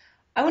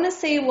 I want to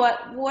see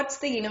what's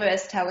the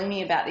universe telling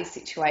me about this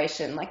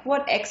situation? Like,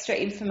 what extra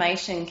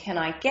information can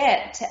I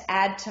get to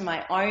add to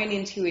my own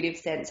intuitive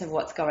sense of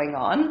what's going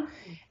on?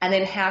 And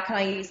then how can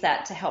I use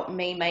that to help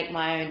me make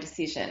my own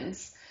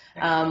decisions?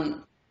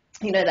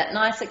 That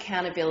nice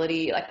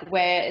accountability, like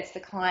where it's the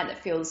client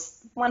that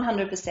feels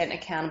 100%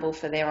 accountable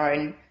for their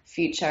own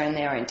future and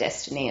their own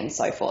destiny and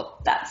so forth.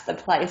 That's the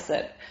place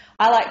that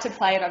I like to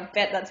play, and I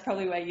bet that's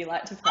probably where you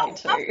like to play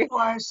too. Of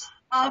course.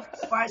 Of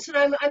course.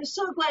 And I'm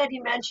so glad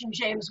you mentioned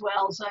James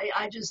Wells.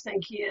 I just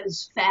think he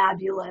is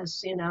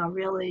fabulous,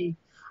 really.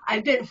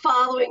 I've been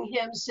following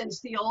him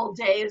since the old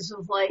days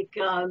of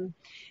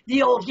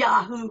the old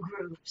Yahoo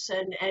groups,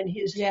 and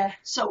he's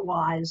so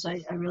wise.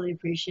 I really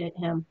appreciate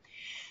him.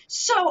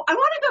 So I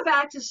want to go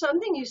back to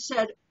something you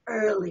said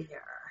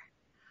earlier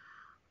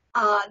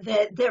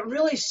that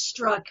really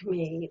struck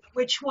me,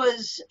 which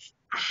was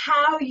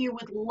how you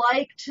would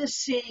like to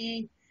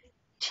see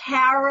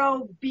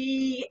tarot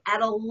be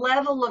at a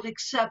level of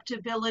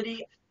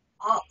acceptability,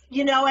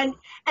 and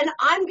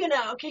I'm going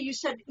to, okay, you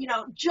said,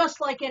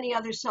 just like any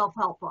other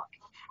self-help book.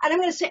 And I'm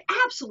going to say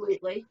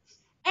absolutely.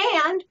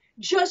 And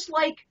just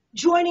like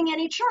joining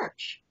any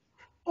church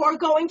or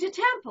going to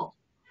temple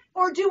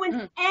or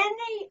doing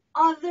any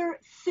other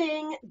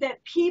thing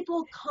that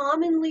people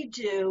commonly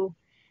do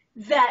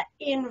that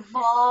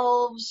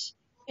involves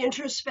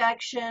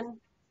introspection,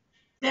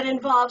 that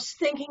involves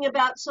thinking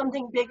about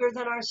something bigger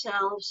than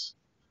ourselves.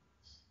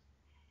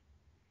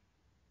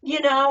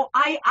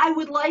 I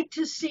would like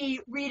to see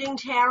reading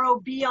tarot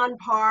be on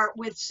par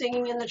with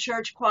singing in the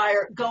church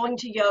choir, going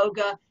to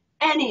yoga,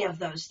 any of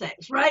those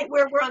things, right?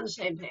 We're on the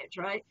same page,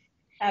 right?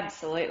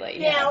 Absolutely,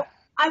 yeah. Now,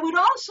 I would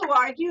also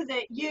argue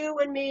that you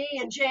and me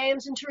and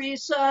James and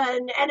Teresa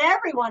and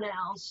everyone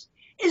else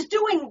is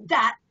doing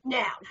that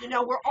now.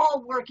 We're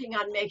all working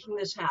on making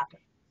this happen.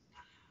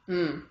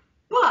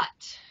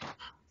 But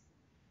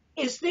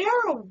is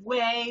there a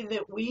way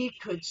that we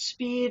could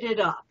speed it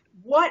up?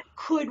 What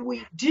could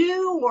we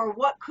do, or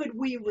what could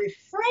we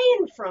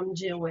refrain from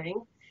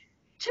doing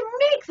to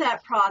make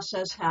that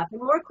process happen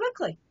more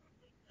quickly?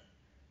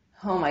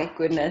 Oh my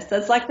goodness,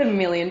 that's like the $1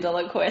 million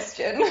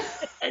question.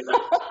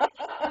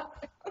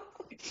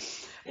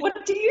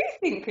 What do you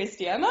think,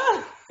 Christiana?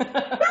 Well,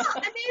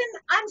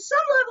 on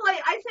some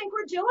level, I think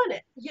we're doing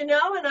it, and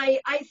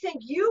I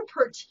think you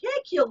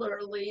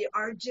particularly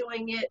are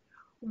doing it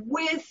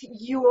with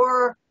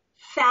your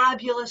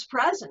fabulous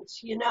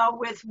presence,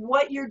 with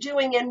what you're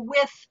doing and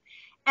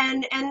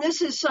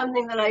this is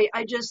something that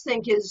I just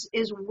think is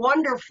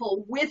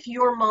wonderful with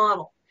your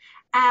model.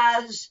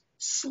 As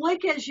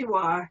slick as you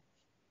are,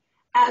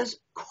 as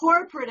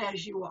corporate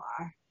as you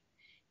are,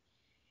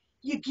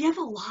 you give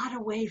a lot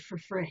away for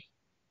free.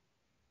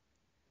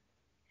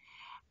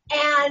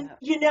 And,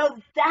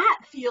 that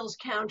feels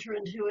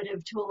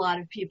counterintuitive to a lot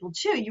of people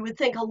too. You would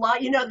think a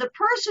lot, the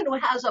person who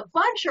has a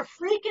bunch of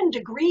freaking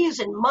degrees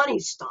and money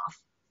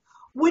stuff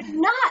would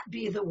not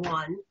be the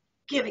one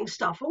giving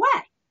stuff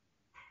away.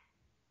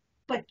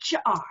 But you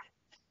are.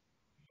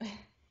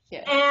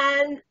 Yeah.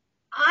 And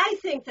I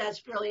think that's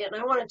brilliant.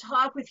 And I want to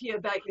talk with you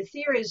about your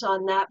theories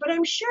on that. But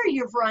I'm sure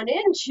you've run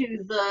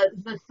into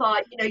the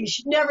thought, you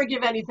should never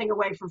give anything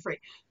away for free.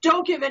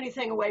 Don't give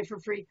anything away for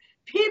free.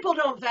 People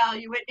don't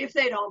value it if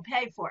they don't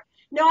pay for it.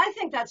 No, I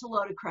think that's a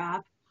load of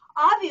crap.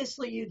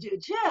 Obviously you do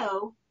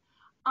too.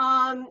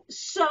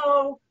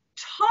 So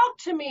talk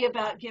to me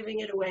about giving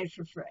it away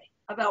for free,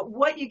 about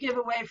what you give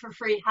away for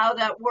free, how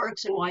that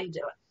works, and why you do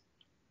it.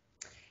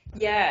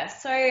 Yeah.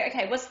 So,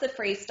 okay, what's the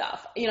free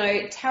stuff?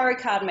 Tarot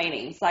card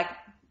meanings, like,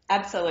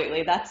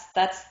 absolutely. That's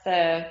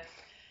the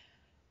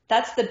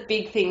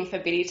big thing for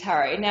Biddy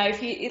Tarot. Now,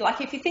 if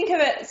you think of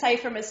it, say,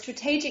 from a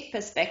strategic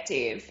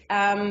perspective,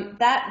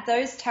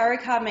 those tarot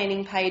card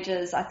meaning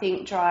pages, I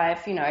think,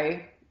 drive,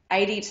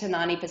 80 to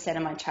 90%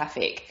 of my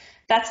traffic.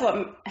 That's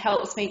what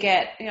helps me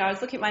get, I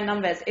was looking at my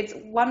numbers. It's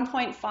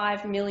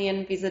 1.5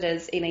 million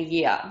visitors in a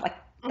year. Like,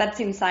 that's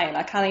insane.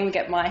 I can't even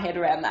get my head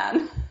around that.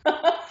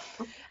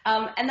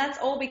 And that's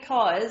all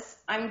because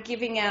I'm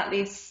giving out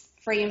this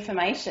free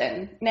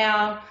information.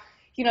 Now,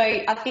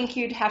 I think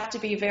you'd have to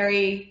be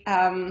very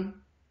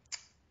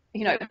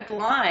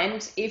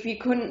blind if you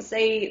couldn't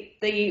see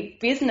the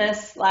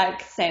business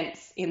like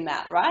sense in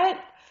that, right?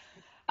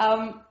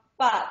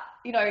 But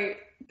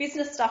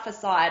business stuff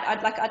aside,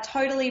 I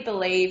totally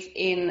believe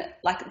in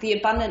like the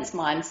abundance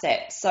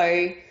mindset.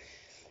 So,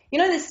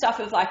 this stuff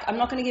of like, I'm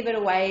not going to give it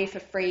away for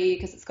free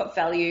because it's got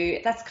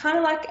value. That's kind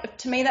of like,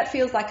 to me, that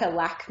feels like a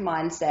lack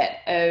mindset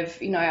of,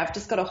 I've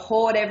just got to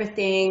hoard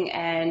everything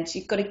and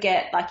you've got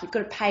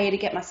to pay to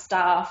get my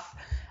stuff.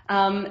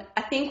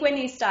 I think when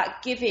you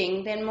start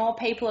giving, then more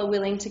people are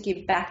willing to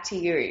give back to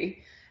you.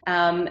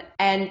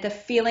 And the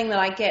feeling that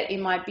I get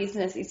in my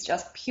business is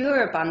just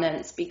pure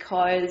abundance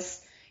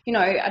because,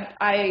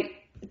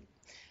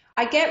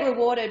 I get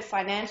rewarded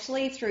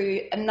financially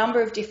through a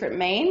number of different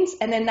means,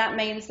 and then that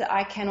means that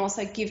I can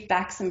also give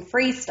back some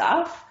free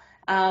stuff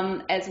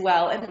as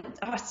well. And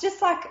it's just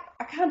like,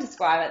 I can't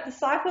describe it. The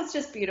cycle's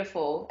just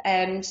beautiful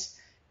and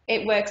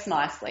it works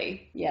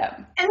nicely. Yeah.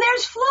 And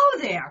there's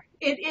flow there.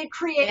 It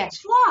creates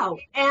flow.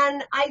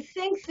 And I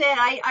think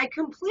that I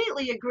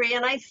completely agree.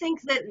 And I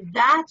think that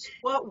that's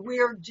what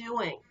we're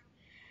doing.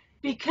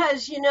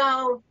 Because,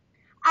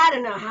 I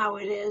don't know how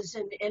it is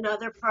in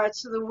other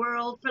parts of the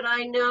world, but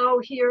I know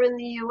here in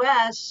the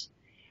U.S.,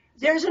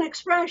 there's an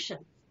expression.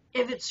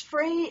 If it's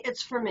free,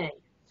 it's for me.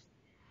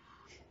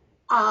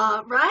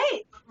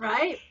 Right.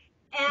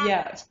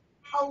 And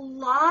a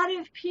lot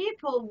of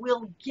people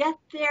will get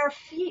their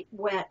feet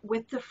wet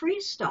with the free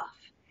stuff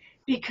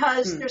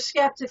because they're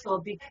skeptical,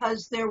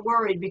 because they're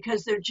worried,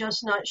 because they're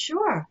just not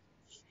sure.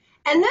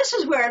 And this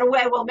is where, in a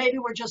way, well, maybe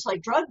we're just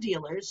like drug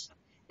dealers.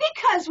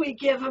 Because we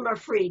give them a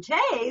free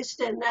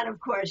taste, and then,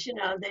 of course,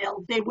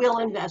 they will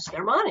invest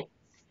their money.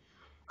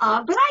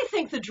 But I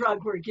think the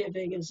drug we're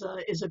giving is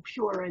a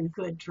pure and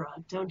good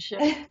drug, don't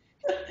you?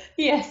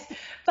 Yes,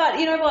 but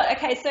you know what?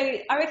 Okay, so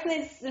I reckon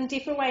there's some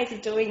different ways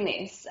of doing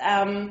this.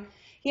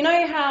 You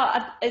know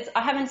how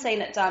I haven't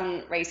seen it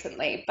done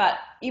recently, but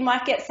you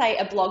might get, say,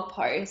 a blog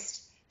post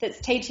that's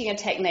teaching a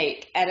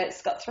technique, and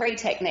it's got 3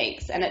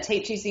 techniques, and it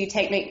teaches you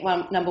technique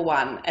number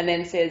 1, and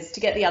then says to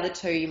get the other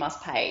 2 you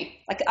must pay.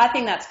 Like, I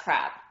think that's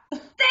crap.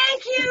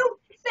 Thank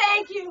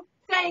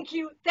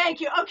you.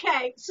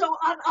 Okay, so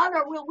Anna,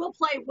 we'll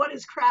play what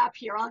is crap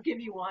here. I'll give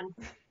you one.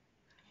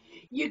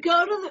 You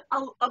go to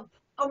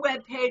a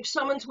web page,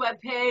 someone's web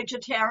page, a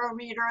tarot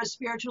reader, a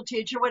spiritual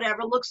teacher,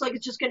 whatever. Looks like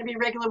it's just going to be a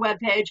regular web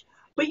page,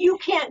 but you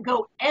can't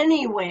go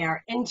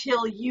anywhere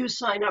until you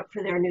sign up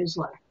for their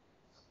newsletter.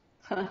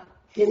 Huh.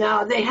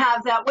 They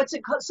have that, what's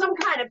it called? Some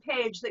kind of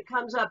page that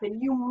comes up, and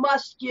you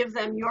must give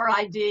them your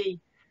ID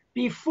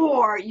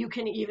before you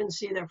can even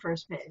see their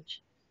first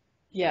page.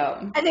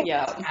 Yeah. I think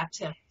that's crap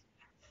too.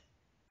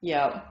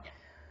 Yeah.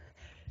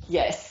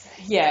 Yes.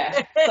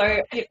 Yeah.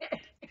 So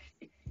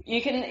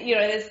you can,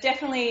 there's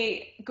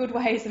definitely good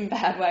ways and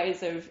bad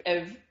ways of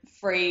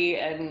free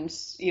and,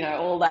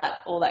 all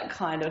that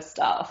kind of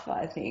stuff,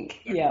 I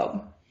think. Yeah.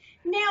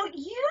 Now,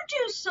 you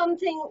do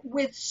something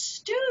with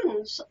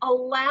students,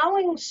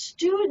 allowing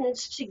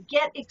students to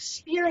get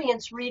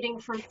experience reading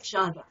for each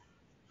other.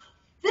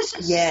 This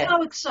is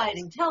so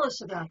exciting. Tell us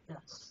about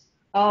this.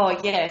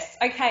 Oh, yes.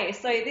 Okay,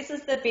 so this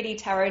is the Biddy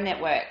Tarot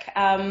Network.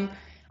 I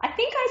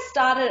think I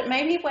started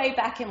maybe way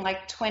back in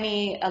like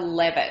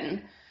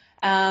 2011,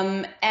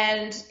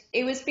 and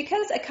it was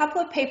because a couple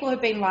of people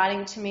have been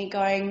writing to me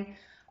going,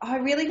 I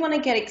really want to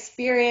get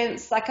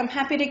experience. Like, I'm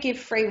happy to give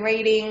free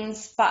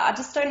readings, but I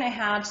just don't know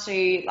how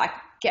to like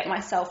get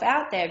myself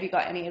out there. Have you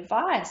got any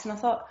advice? And I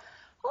thought,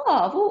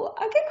 well,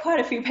 I get quite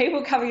a few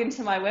people coming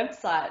into my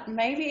website.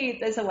 Maybe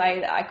there's a way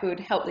that I could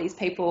help these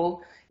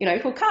people,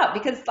 hook up,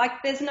 because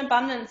like there's an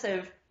abundance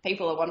of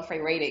people that want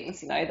free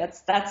readings.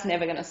 That's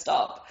never going to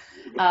stop.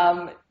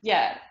 And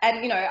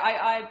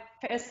I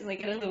personally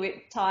get a little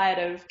bit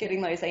tired of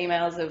getting those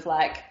emails of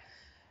like,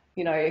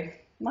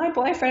 my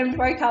boyfriend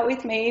broke up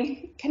with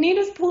me. Can you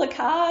just pull a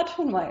card?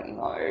 I'm like,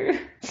 no.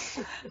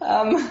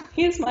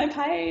 Here's my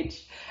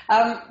page.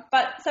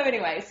 But so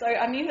anyway, so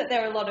I knew that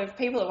there were a lot of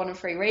people that wanted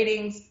free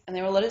readings, and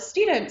there were a lot of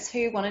students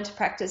who wanted to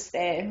practice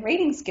their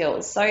reading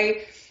skills. So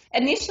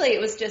initially it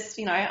was just,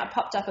 I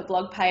popped up a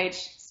blog page,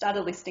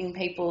 started listing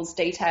people's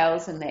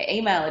details and their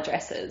email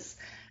addresses.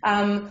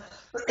 Now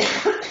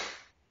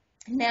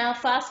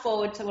fast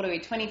forward to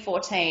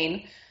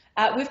 2014,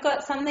 we've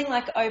got something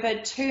like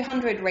over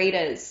 200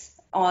 readers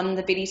on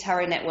the Biddy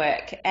Tarot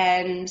Network,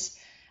 and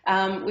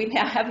we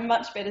now have a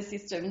much better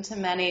system to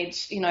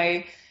manage,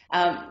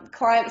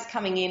 clients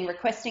coming in,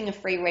 requesting a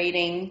free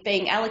reading,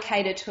 being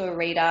allocated to a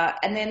reader,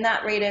 and then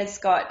that reader's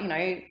got,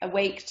 a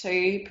week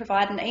to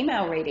provide an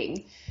email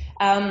reading.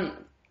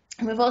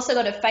 We've also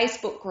got a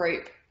Facebook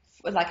group,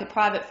 like a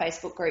private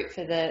Facebook group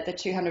for the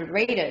 200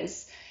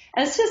 readers.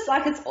 And it's just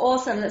like, it's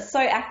awesome. It's so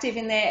active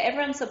in there.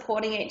 Everyone's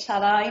supporting each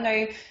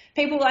other.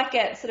 People like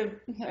get sort of,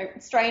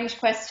 strange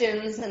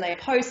questions, and they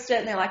post it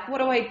and they're like, what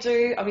do I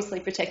do? Obviously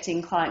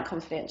protecting client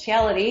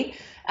confidentiality.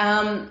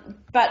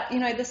 But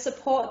the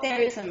support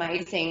there is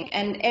amazing.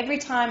 And every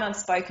time I've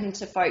spoken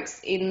to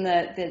folks in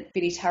the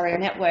Biddy Tarot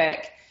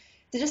Network,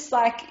 they're just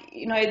like,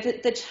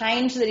 the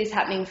change that is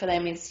happening for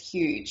them is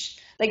huge.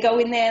 they go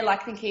in there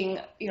like thinking,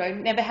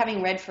 never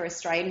having read for a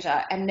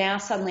stranger, and now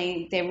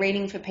suddenly they're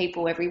reading for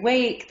people every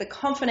week. The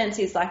confidence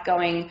is like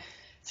going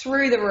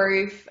through the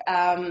roof,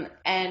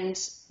 and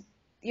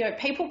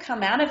people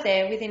come out of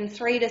there within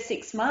 3 to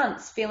 6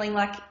 months feeling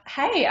like,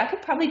 hey, I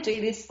could probably do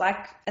this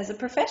like as a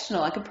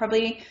professional. I could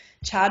probably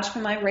charge for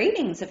my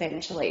readings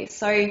eventually.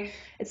 So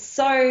it's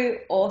so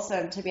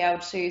awesome to be able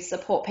to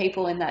support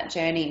people in that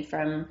journey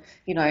from,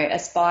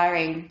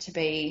 aspiring to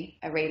be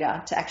a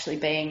reader to actually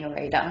being a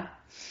reader.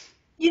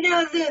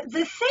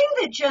 The thing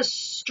that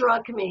just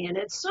struck me, and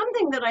it's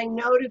something that I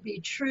know to be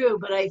true,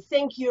 but I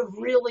think you've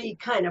really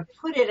kind of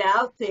put it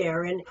out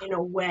there in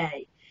a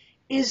way,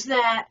 is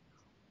that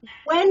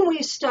when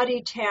we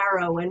study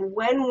tarot and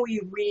when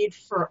we read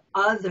for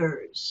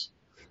others,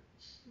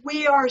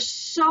 we are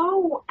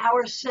so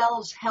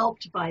ourselves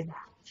helped by that.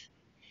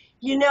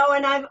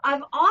 And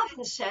I've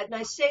often said, and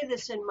I say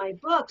this in my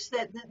books,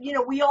 that,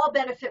 we all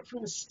benefit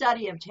from the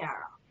study of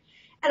tarot.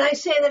 And I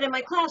say that in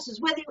my classes,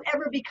 whether you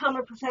ever become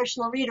a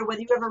professional reader, whether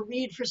you ever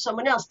read for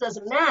someone else,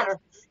 doesn't matter.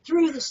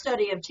 Through the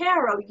study of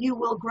tarot, you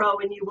will grow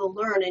and you will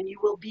learn and you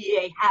will be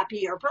a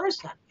happier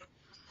person.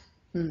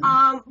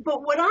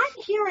 But what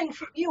I'm hearing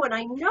from you, and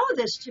I know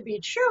this to be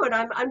true, and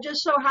I'm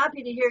just so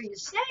happy to hear you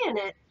saying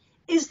it,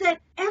 is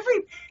that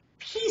every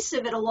piece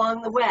of it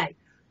along the way,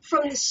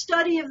 from the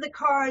study of the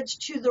cards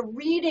to the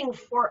reading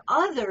for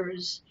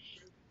others,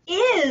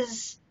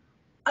 is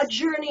a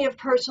journey of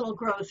personal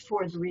growth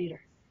for the reader.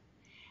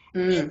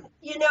 When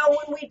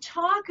we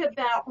talk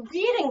about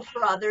reading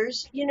for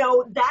others,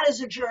 that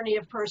is a journey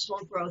of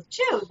personal growth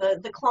too.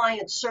 The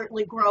clients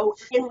certainly grow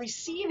in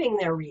receiving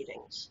their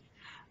readings.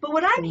 But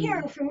what I'm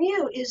hearing from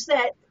you is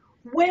that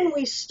when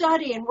we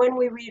study and when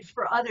we read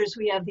for others,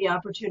 we have the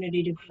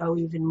opportunity to grow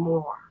even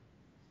more.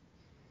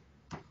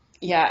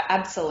 Yeah,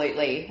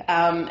 absolutely.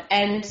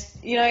 And,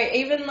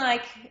 even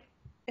like,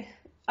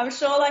 I'm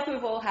sure like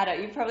we've all had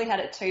it. You've probably had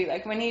it too.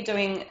 Like when you're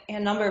doing a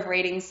number of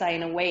readings, say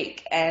in a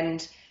week,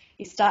 and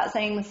you start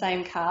seeing the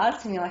same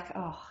cards and you're like,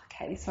 oh,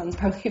 okay, this one's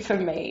probably for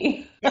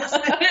me. Yes.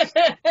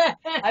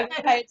 I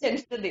pay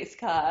attention to this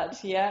card.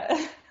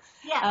 Yeah.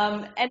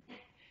 Yeah. And,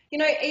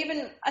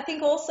 even I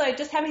think also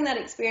just having that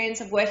experience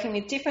of working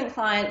with different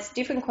clients,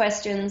 different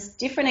questions,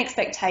 different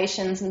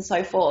expectations and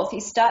so forth,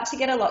 you start to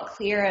get a lot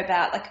clearer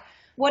about like,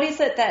 what is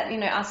it that,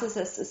 us as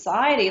a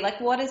society,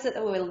 like what is it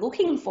that we're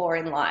looking for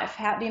in life?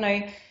 How,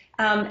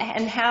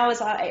 and how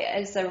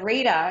as a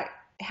reader,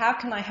 how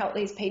can I help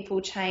these people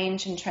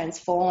change and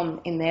transform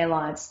in their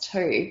lives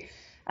too?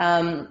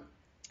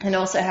 And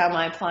also how am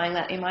I applying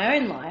that in my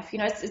own life?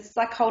 It's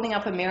like holding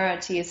up a mirror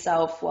to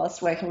yourself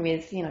whilst working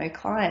with,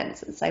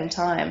 clients at the same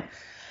time.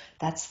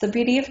 That's the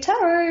beauty of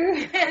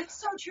tarot. It's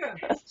so true.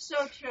 So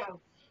true.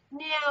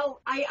 Now,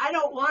 I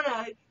don't want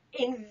to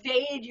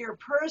invade your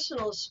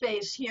personal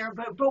space here,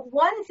 but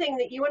one thing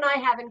that you and I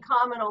have in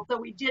common, although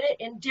we did it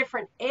in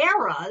different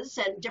eras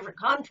and different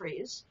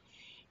countries,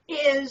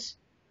 is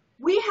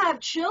we have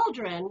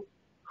children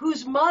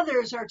whose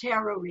mothers are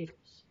tarot readers.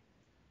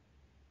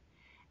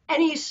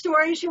 Any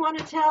stories you want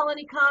to tell?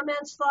 Any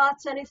comments,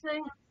 thoughts,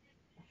 anything?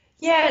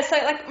 Yeah, so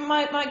like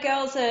my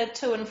girls are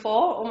 2 and 4,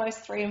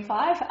 almost 3 and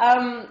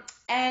 5.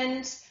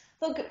 And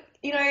look,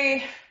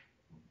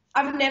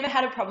 I've never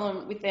had a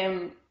problem with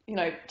them,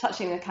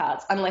 touching the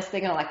cards, unless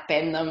they're going to like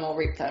bend them or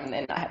rip them,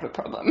 then I have a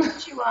problem.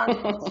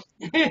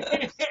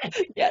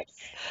 Yes.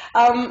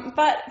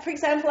 But for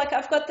example, like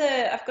I've got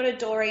a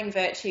Doreen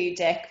Virtue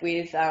deck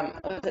with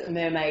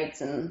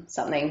mermaids and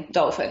something,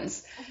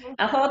 dolphins. Mm-hmm.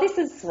 I thought, this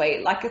is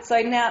sweet. Like,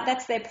 so now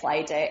that's their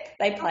play deck.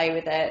 They play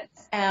with it.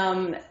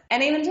 And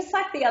even just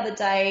like the other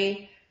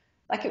day,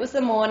 like it was the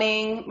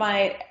morning,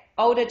 my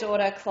older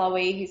daughter,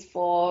 Chloe, who's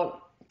 4,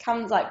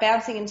 comes like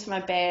bouncing into my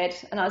bed,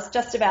 and I was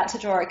just about to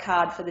draw a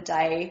card for the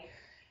day.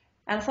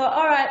 And I thought,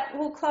 all right,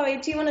 well, Chloe,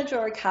 do you want to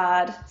draw a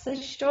card? So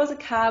she draws a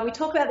card. We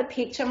talk about the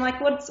picture. I'm like,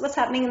 what's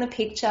happening in the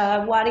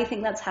picture? Why do you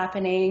think that's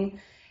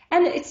happening?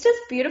 And it's just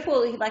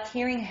beautiful, like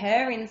hearing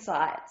her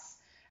insights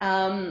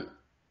of,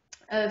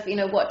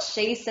 what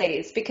she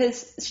sees,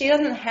 because she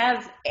doesn't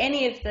have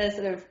any of the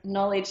sort of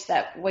knowledge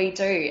that we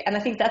do. And I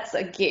think that's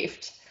a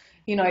gift,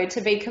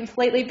 to be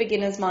completely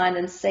beginner's mind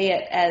and see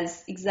it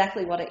as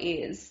exactly what it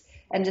is.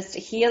 And just to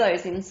hear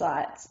those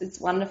insights, it's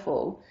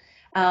wonderful.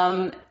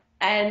 And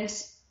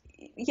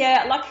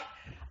yeah, like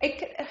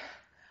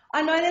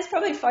I know there's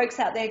probably folks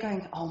out there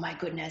going, oh my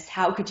goodness,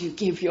 how could you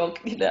give your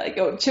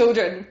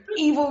children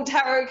evil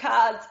tarot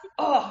cards?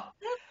 Oh,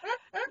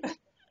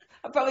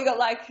 I've probably got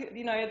like,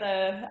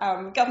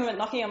 the government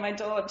knocking on my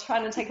door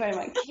trying to take away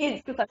my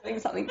kids because I'm doing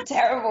something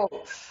terrible.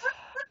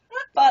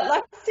 But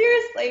like,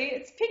 seriously,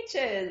 it's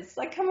pictures.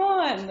 Like, come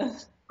on.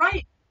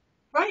 Right.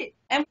 Right.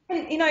 And,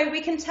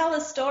 we can tell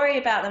a story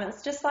about them.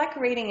 It's just like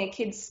reading a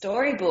kid's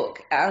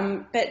storybook.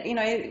 But,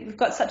 we've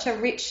got such a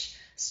rich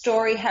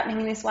story happening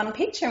in this one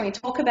picture, and we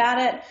talk about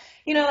it.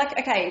 Like,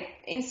 okay,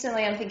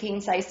 instantly I'm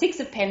thinking, say, 6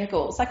 of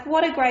Pentacles. Like,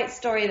 what a great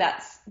story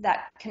that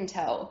can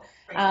tell.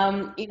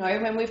 Right.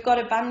 When we've got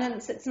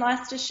abundance, it's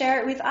nice to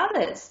share it with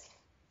others.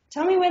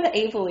 tell me where the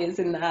evil is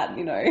in that,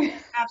 you know.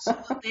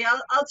 Absolutely.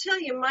 I'll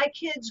tell you, my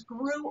kids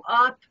grew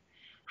up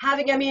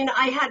having, I mean,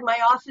 I had my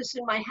office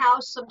in my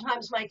house.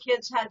 Sometimes my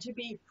kids had to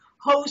be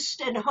host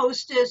and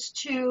hostess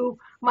to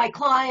my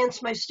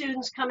clients, my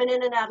students coming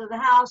in and out of the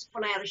house.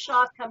 When I had a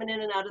shop coming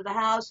in and out of the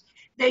house,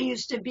 I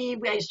used to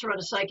run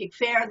a psychic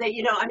fair.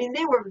 I mean,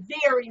 they were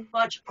very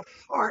much a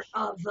part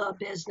of the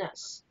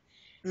business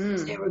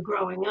as they Mm. were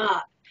growing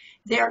up.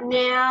 They're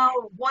now,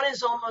 one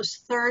is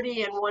almost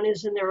 30 and one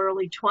is in their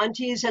early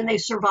 20s, and they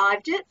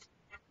survived it.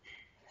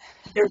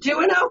 They're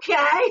doing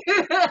okay.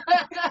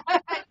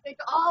 I think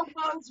all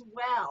goes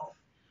well.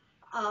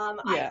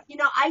 Yeah.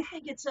 I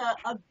think it's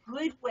a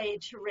good way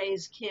to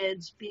raise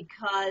kids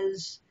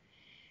because,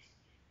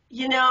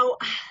 you know,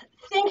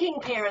 thinking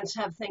parents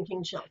have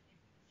thinking children,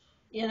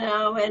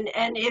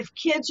 and if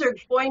kids are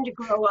going to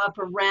grow up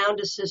around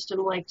a system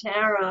like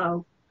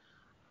tarot,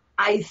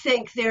 I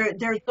think they're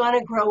going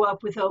to grow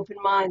up with open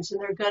minds, and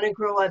they're going to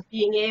grow up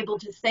being able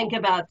to think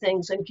about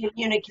things and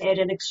communicate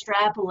and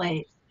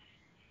extrapolate.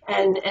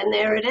 And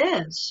there it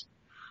is.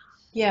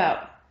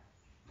 Yeah.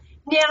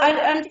 Now,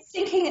 I'm just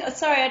thinking,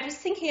 sorry, I'm just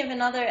thinking of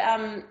another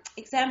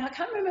example. I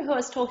can't remember who I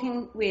was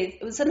talking with.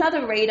 It was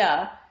another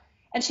reader,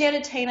 and she had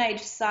a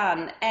teenage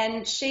son,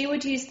 and she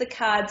would use the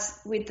cards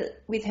with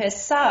her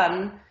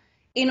son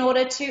in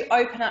order to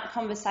open up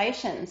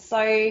conversations.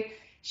 So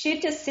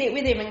she'd just sit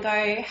with him and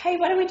go, hey,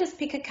 why don't we just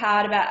pick a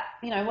card about,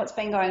 what's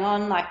been going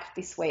on like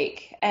this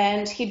week?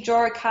 And he'd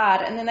draw a card,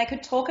 and then they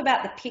could talk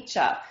about the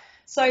picture.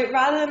 So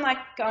rather than like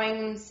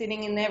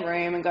sitting in their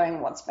room and going,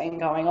 what's been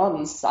going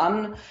on,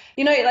 son?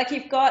 Like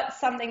you've got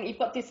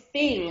this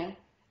thing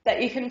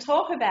that you can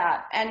talk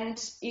about, and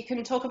you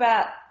can talk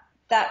about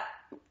that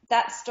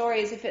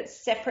story as if it's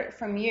separate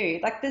from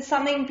you. Like there's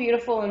something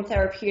beautiful and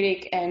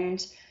therapeutic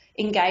and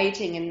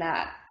engaging in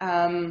that.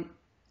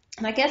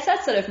 And I guess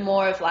that's sort of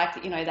more of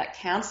like, that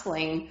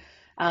counseling,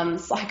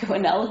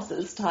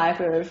 psychoanalysis type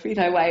of,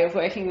 way of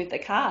working with the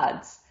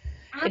cards.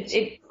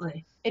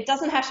 absolutely. It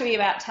doesn't have to be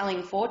about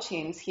telling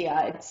fortunes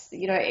here. It's,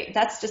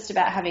 that's just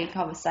about having a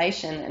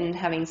conversation and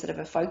having sort of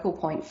a focal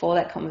point for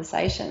that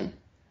conversation.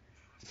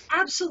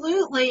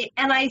 Absolutely.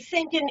 And I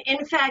think,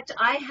 in fact,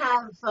 I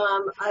have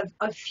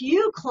a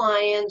few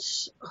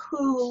clients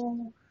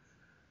who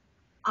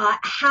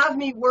have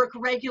me work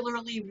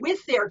regularly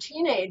with their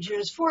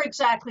teenagers for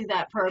exactly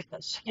that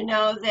purpose.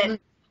 A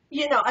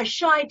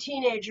shy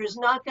teenager is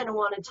not going to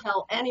want to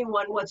tell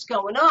anyone what's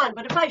going on.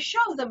 But if I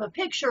show them a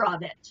picture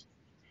of it,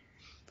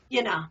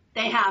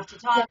 they have to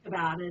talk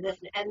about it,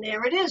 and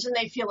there it is, and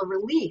they feel a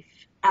relief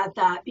at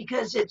that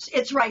because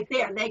it's right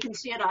there. They can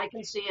see it, I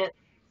can see it,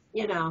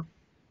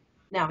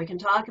 now we can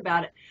talk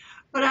about it.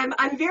 But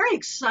I'm very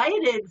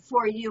excited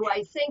for you.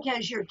 I think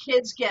as your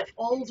kids get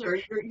older,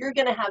 you're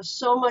going to have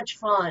so much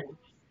fun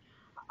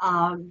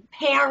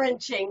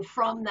parenting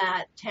from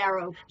that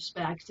tarot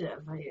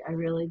perspective. I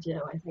really do.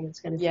 I think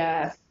it's going to be,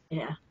 Yeah,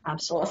 yeah,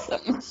 absolutely.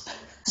 awesome.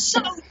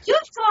 So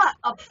you've got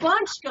a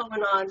bunch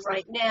going on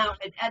right now.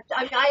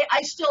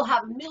 I still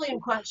have a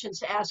million questions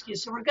to ask you,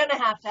 so we're going to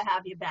have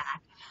you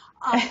back.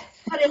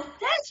 But at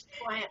this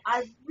point,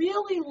 I'd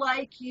really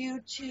like you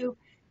to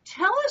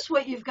tell us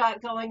what you've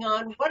got going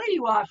on. What are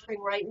you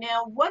offering right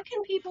now? What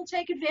can people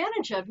take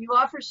advantage of? You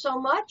offer so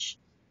much.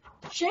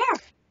 Share.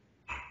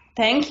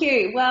 Thank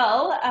you.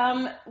 Well,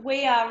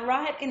 we are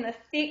right in the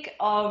thick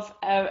of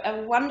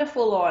a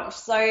wonderful launch.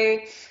 So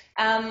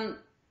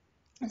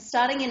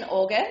starting in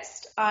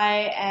August,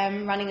 I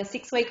am running a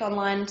 6-week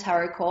online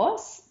tarot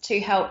course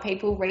to help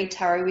people read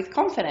tarot with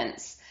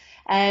confidence.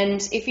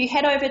 And if you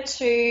head over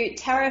to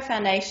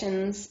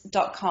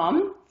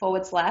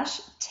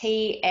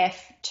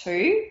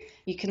tarotfoundations.com/TF2,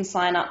 you can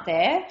sign up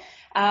there.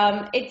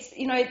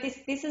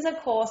 This is a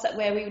course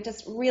where we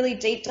just really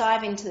deep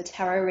dive into the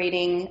tarot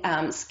reading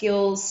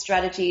skills,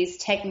 strategies,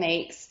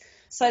 techniques,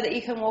 so that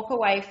you can walk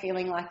away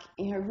feeling like,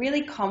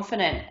 really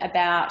confident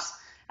about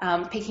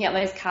picking up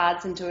those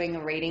cards and doing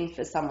a reading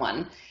for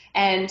someone.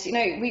 And,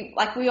 we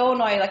all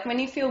know, like when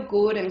you feel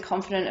good and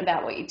confident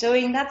about what you're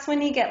doing, that's when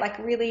you get like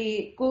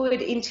really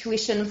good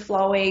intuition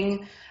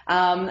flowing.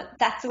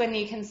 That's when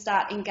you can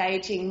start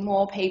engaging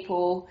more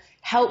people,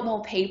 help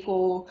more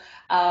people,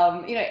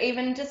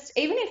 even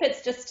if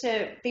it's just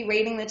to be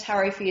reading the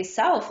tarot for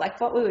yourself,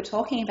 like what we were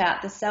talking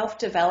about, the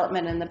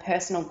self-development and the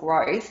personal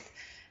growth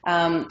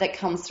that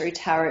comes through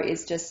tarot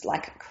is just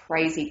like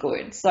crazy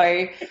good.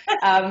 So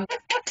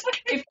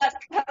if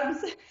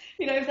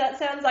that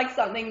sounds like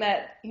something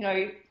that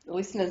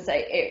listeners are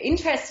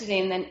interested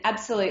in, then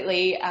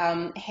absolutely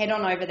head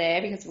on over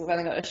there, because we've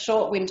only got a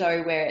short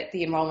window where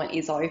the enrollment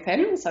is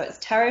open. So it's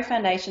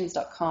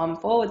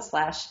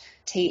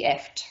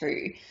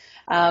tarotfoundations.com/TF2.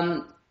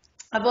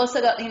 I've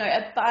also got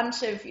a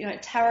bunch of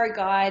tarot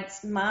guides,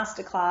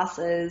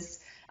 masterclasses,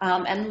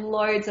 and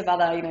loads of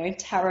other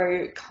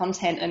tarot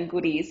content and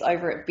goodies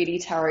over at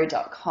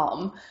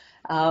biddytarot.com.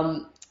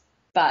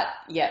 But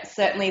yeah,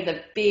 certainly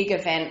the big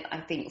event I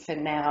think for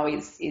now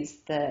is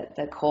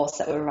the course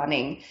that we're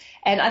running.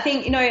 And I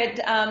think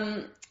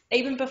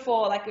even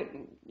before, like,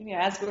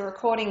 as we're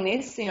recording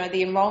this,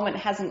 the enrollment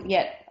hasn't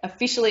yet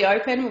officially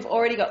opened. We've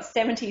already got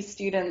 70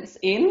 students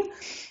in.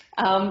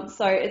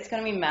 So it's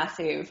going to be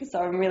massive. So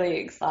I'm really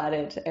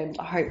excited, and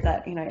I hope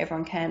that,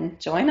 everyone can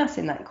join us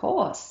in that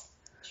course.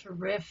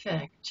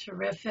 Terrific,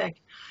 terrific.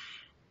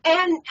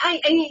 And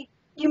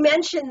you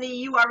mentioned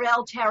the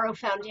URL Tarot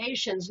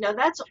Foundations. Now,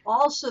 that's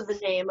also the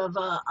name of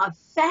a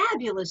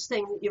fabulous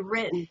thing that you've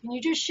written. Can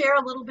you just share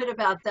a little bit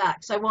about that?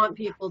 Because I want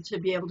people to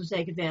be able to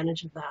take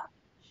advantage of that.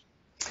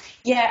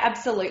 Yeah,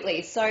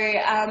 absolutely. So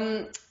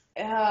it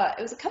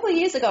was a couple of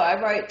years ago,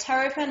 I wrote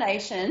Tarot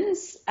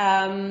Foundations,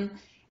 and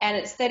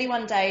it's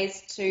 31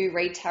 days to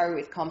read tarot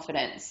with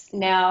confidence.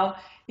 Now,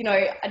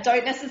 I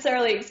don't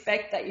necessarily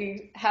expect that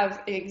you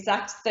have the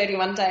exact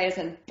 31 days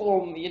and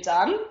boom, you're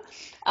done.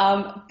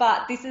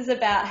 But this is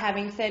about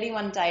having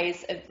 31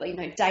 days of,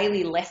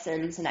 daily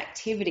lessons and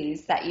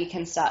activities that you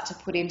can start to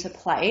put into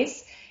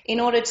place in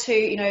order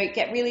to,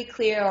 get really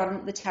clear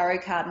on the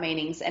tarot card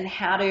meanings and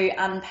how to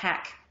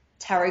unpack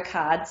tarot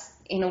cards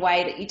in a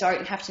way that you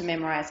don't have to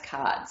memorize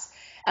cards.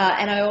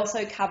 And I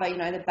also cover,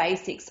 the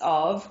basics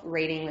of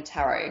reading the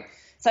tarot.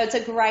 So it's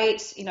a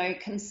great,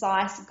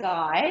 concise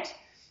guide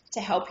to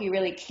help you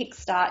really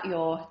kickstart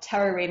your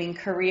tarot reading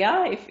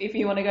career if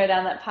you want to go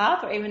down that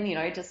path, or even,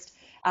 just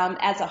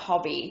as a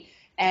hobby.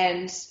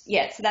 And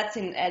yeah, so that's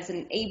as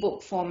an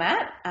ebook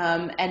format.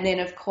 And then,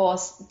 of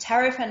course,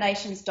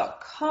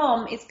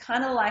 tarotfoundations.com is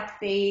kind of like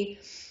the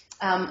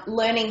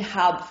learning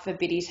hub for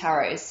Biddy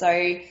Tarot.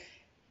 So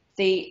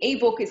the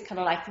ebook is kind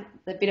of like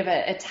a bit of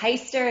a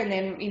taster, and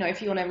then,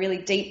 if you want to really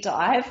deep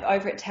dive,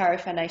 over at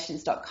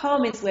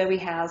tarotfoundations.com is where we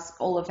house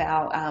all of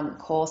our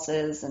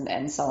courses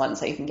and so on,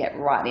 so you can get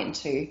right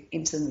into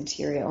the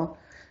material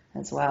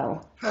as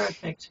well.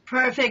 Perfect.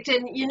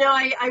 And,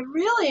 I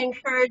really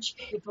encourage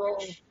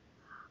people,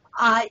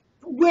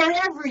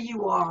 wherever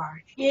you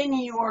are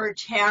in your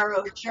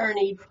tarot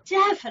journey,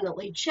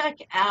 definitely check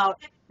out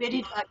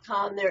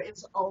biddy.com. There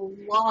is a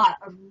lot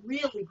of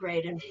really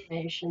great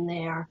information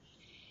there.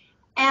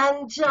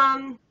 And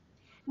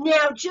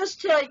now,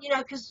 just to,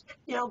 because,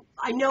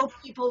 I know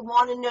people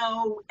want to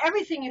know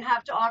everything you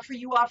have to offer.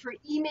 You offer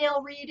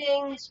email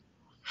readings.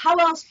 How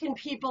else can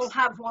people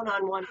have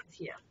one-on-one with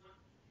you?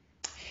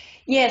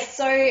 Yes,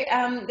 so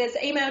there's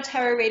email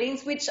tarot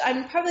readings, which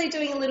I'm probably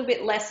doing a little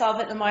bit less of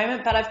at the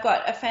moment, but I've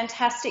got a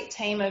fantastic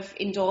team of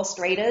endorsed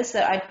readers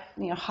that I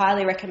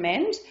highly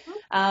recommend.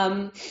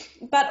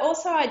 But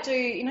also I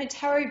do,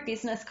 tarot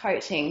business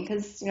coaching,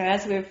 because,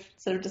 as we've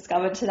sort of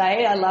discovered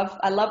today, I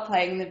love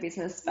playing in the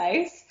business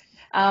space.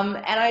 And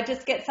I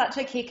just get such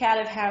a kick out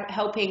of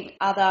helping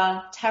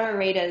other tarot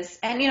readers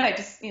and,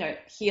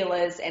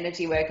 healers,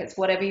 energy workers,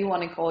 whatever you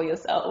want to call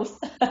yourselves.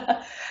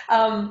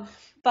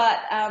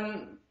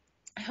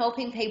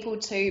 Helping people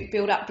to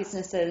build up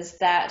businesses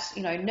that,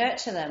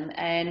 nurture them,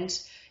 and,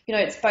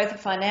 it's both a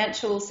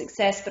financial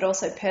success but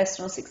also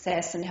personal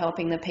success, and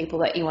helping the people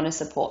that you want to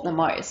support the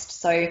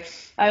most. So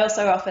I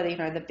also offer,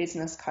 the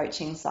business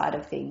coaching side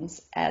of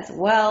things as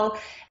well.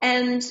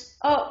 And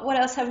what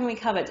else haven't we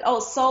covered?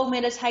 Soul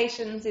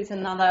meditations is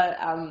another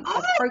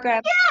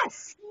program.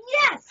 Yes.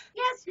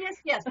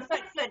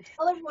 Good.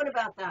 Tell everyone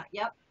about that.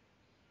 Yep.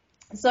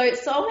 So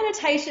Soul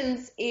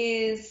Meditations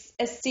is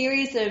a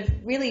series of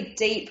really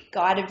deep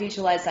guided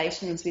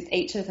visualizations with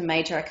each of the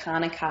major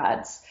arcana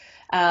cards.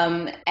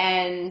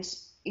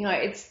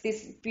 It's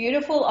this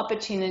beautiful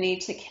opportunity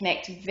to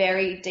connect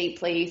very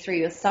deeply through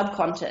your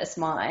subconscious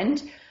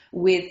mind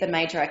with the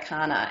major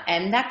arcana.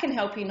 And that can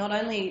help you not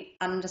only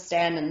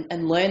understand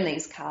and learn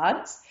these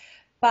cards,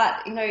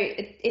 but,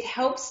 it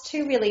helps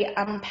to really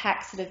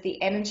unpack sort of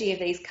the energy of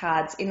these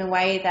cards in a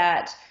way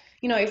that,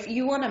 if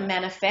you want to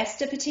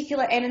manifest a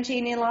particular energy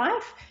in your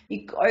life,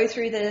 you go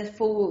through the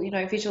full,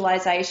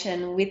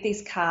 visualization with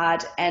this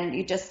card, and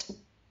you just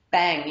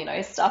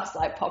bang, stuff's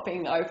like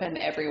popping open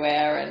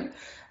everywhere. And,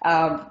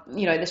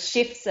 the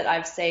shifts that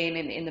I've seen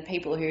in the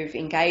people who've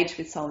engaged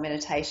with soul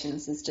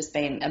meditations has just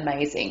been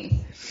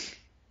amazing.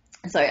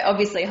 So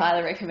obviously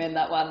highly recommend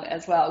that one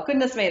as well.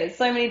 Goodness me, there's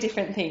so many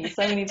different things,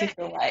 so many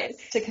different ways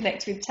to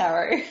connect with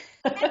tarot.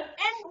 and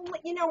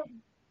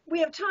we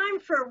have time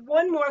for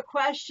one more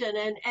question,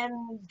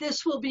 and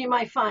this will be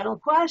my final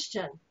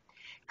question.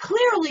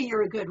 Clearly,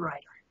 you're a good writer.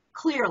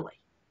 Clearly.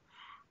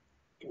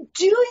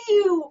 Do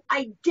you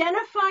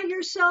identify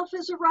yourself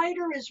as a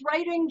writer? Is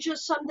writing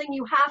just something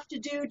you have to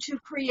do to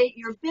create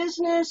your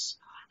business?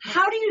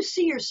 How do you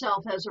see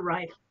yourself as a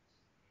writer?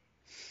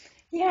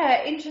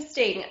 Yeah,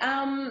 interesting.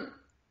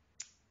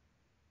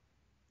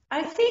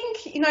 I think,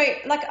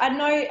 I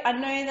know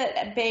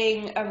that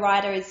being a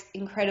writer is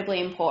incredibly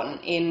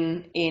important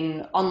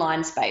in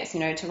online space,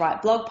 to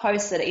write blog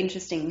posts that are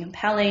interesting and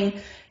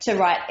compelling, to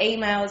write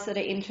emails that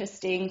are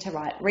interesting, to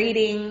write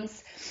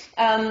readings.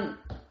 And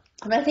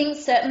I think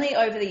certainly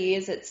over the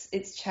years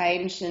it's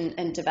changed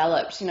and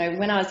developed.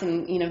 When I was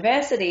in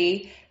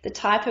university, the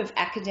type of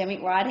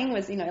academic writing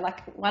was,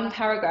 one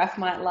paragraph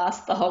might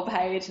last the whole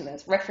page, and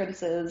there's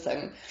references,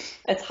 and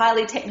it's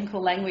highly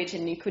technical language,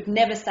 and you could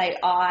never say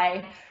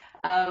I.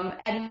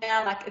 And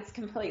now, like, it's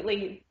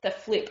completely the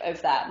flip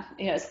of that.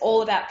 You know, it's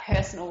all about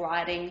personal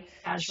writing,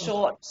 Casual.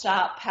 short,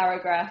 sharp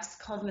paragraphs,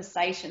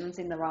 conversations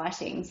in the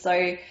writing.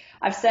 So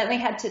I've certainly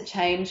had to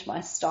change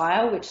my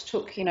style, which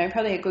took, you know,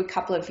 probably a good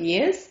couple of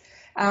years.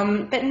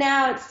 But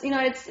now it's, you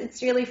know,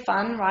 it's really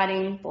fun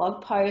writing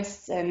blog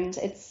posts, and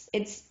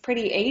it's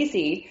pretty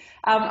easy.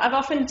 I've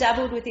often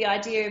dabbled with the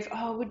idea of,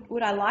 oh,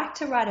 would I like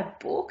to write a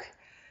book?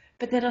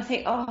 But then I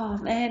think, oh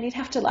man, you'd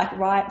have to like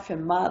write for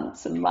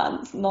months and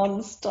months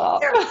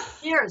non-stop.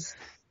 Years.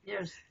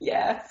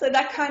 Yeah, so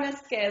that kind of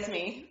scares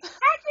me.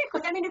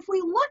 Technically, I mean, if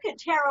we look at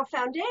Tarot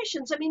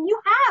Foundations, I mean, you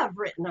have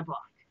written a book.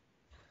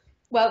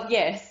 Well,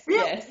 yes,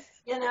 Really? yes.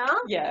 You know?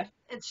 Yeah,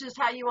 It's just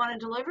how you want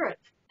to deliver it.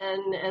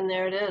 And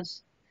there it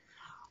is.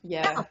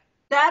 yeah. Well,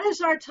 that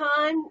is our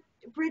time.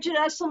 Brigit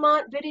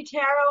Esselmont, Biddy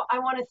Tarot, I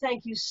want to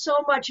thank you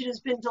so much. It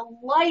has been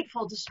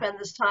delightful to spend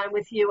this time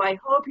with you. I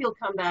hope you'll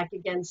come back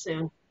again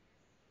soon.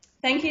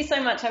 Thank you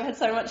so much. I've had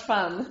so much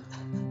fun.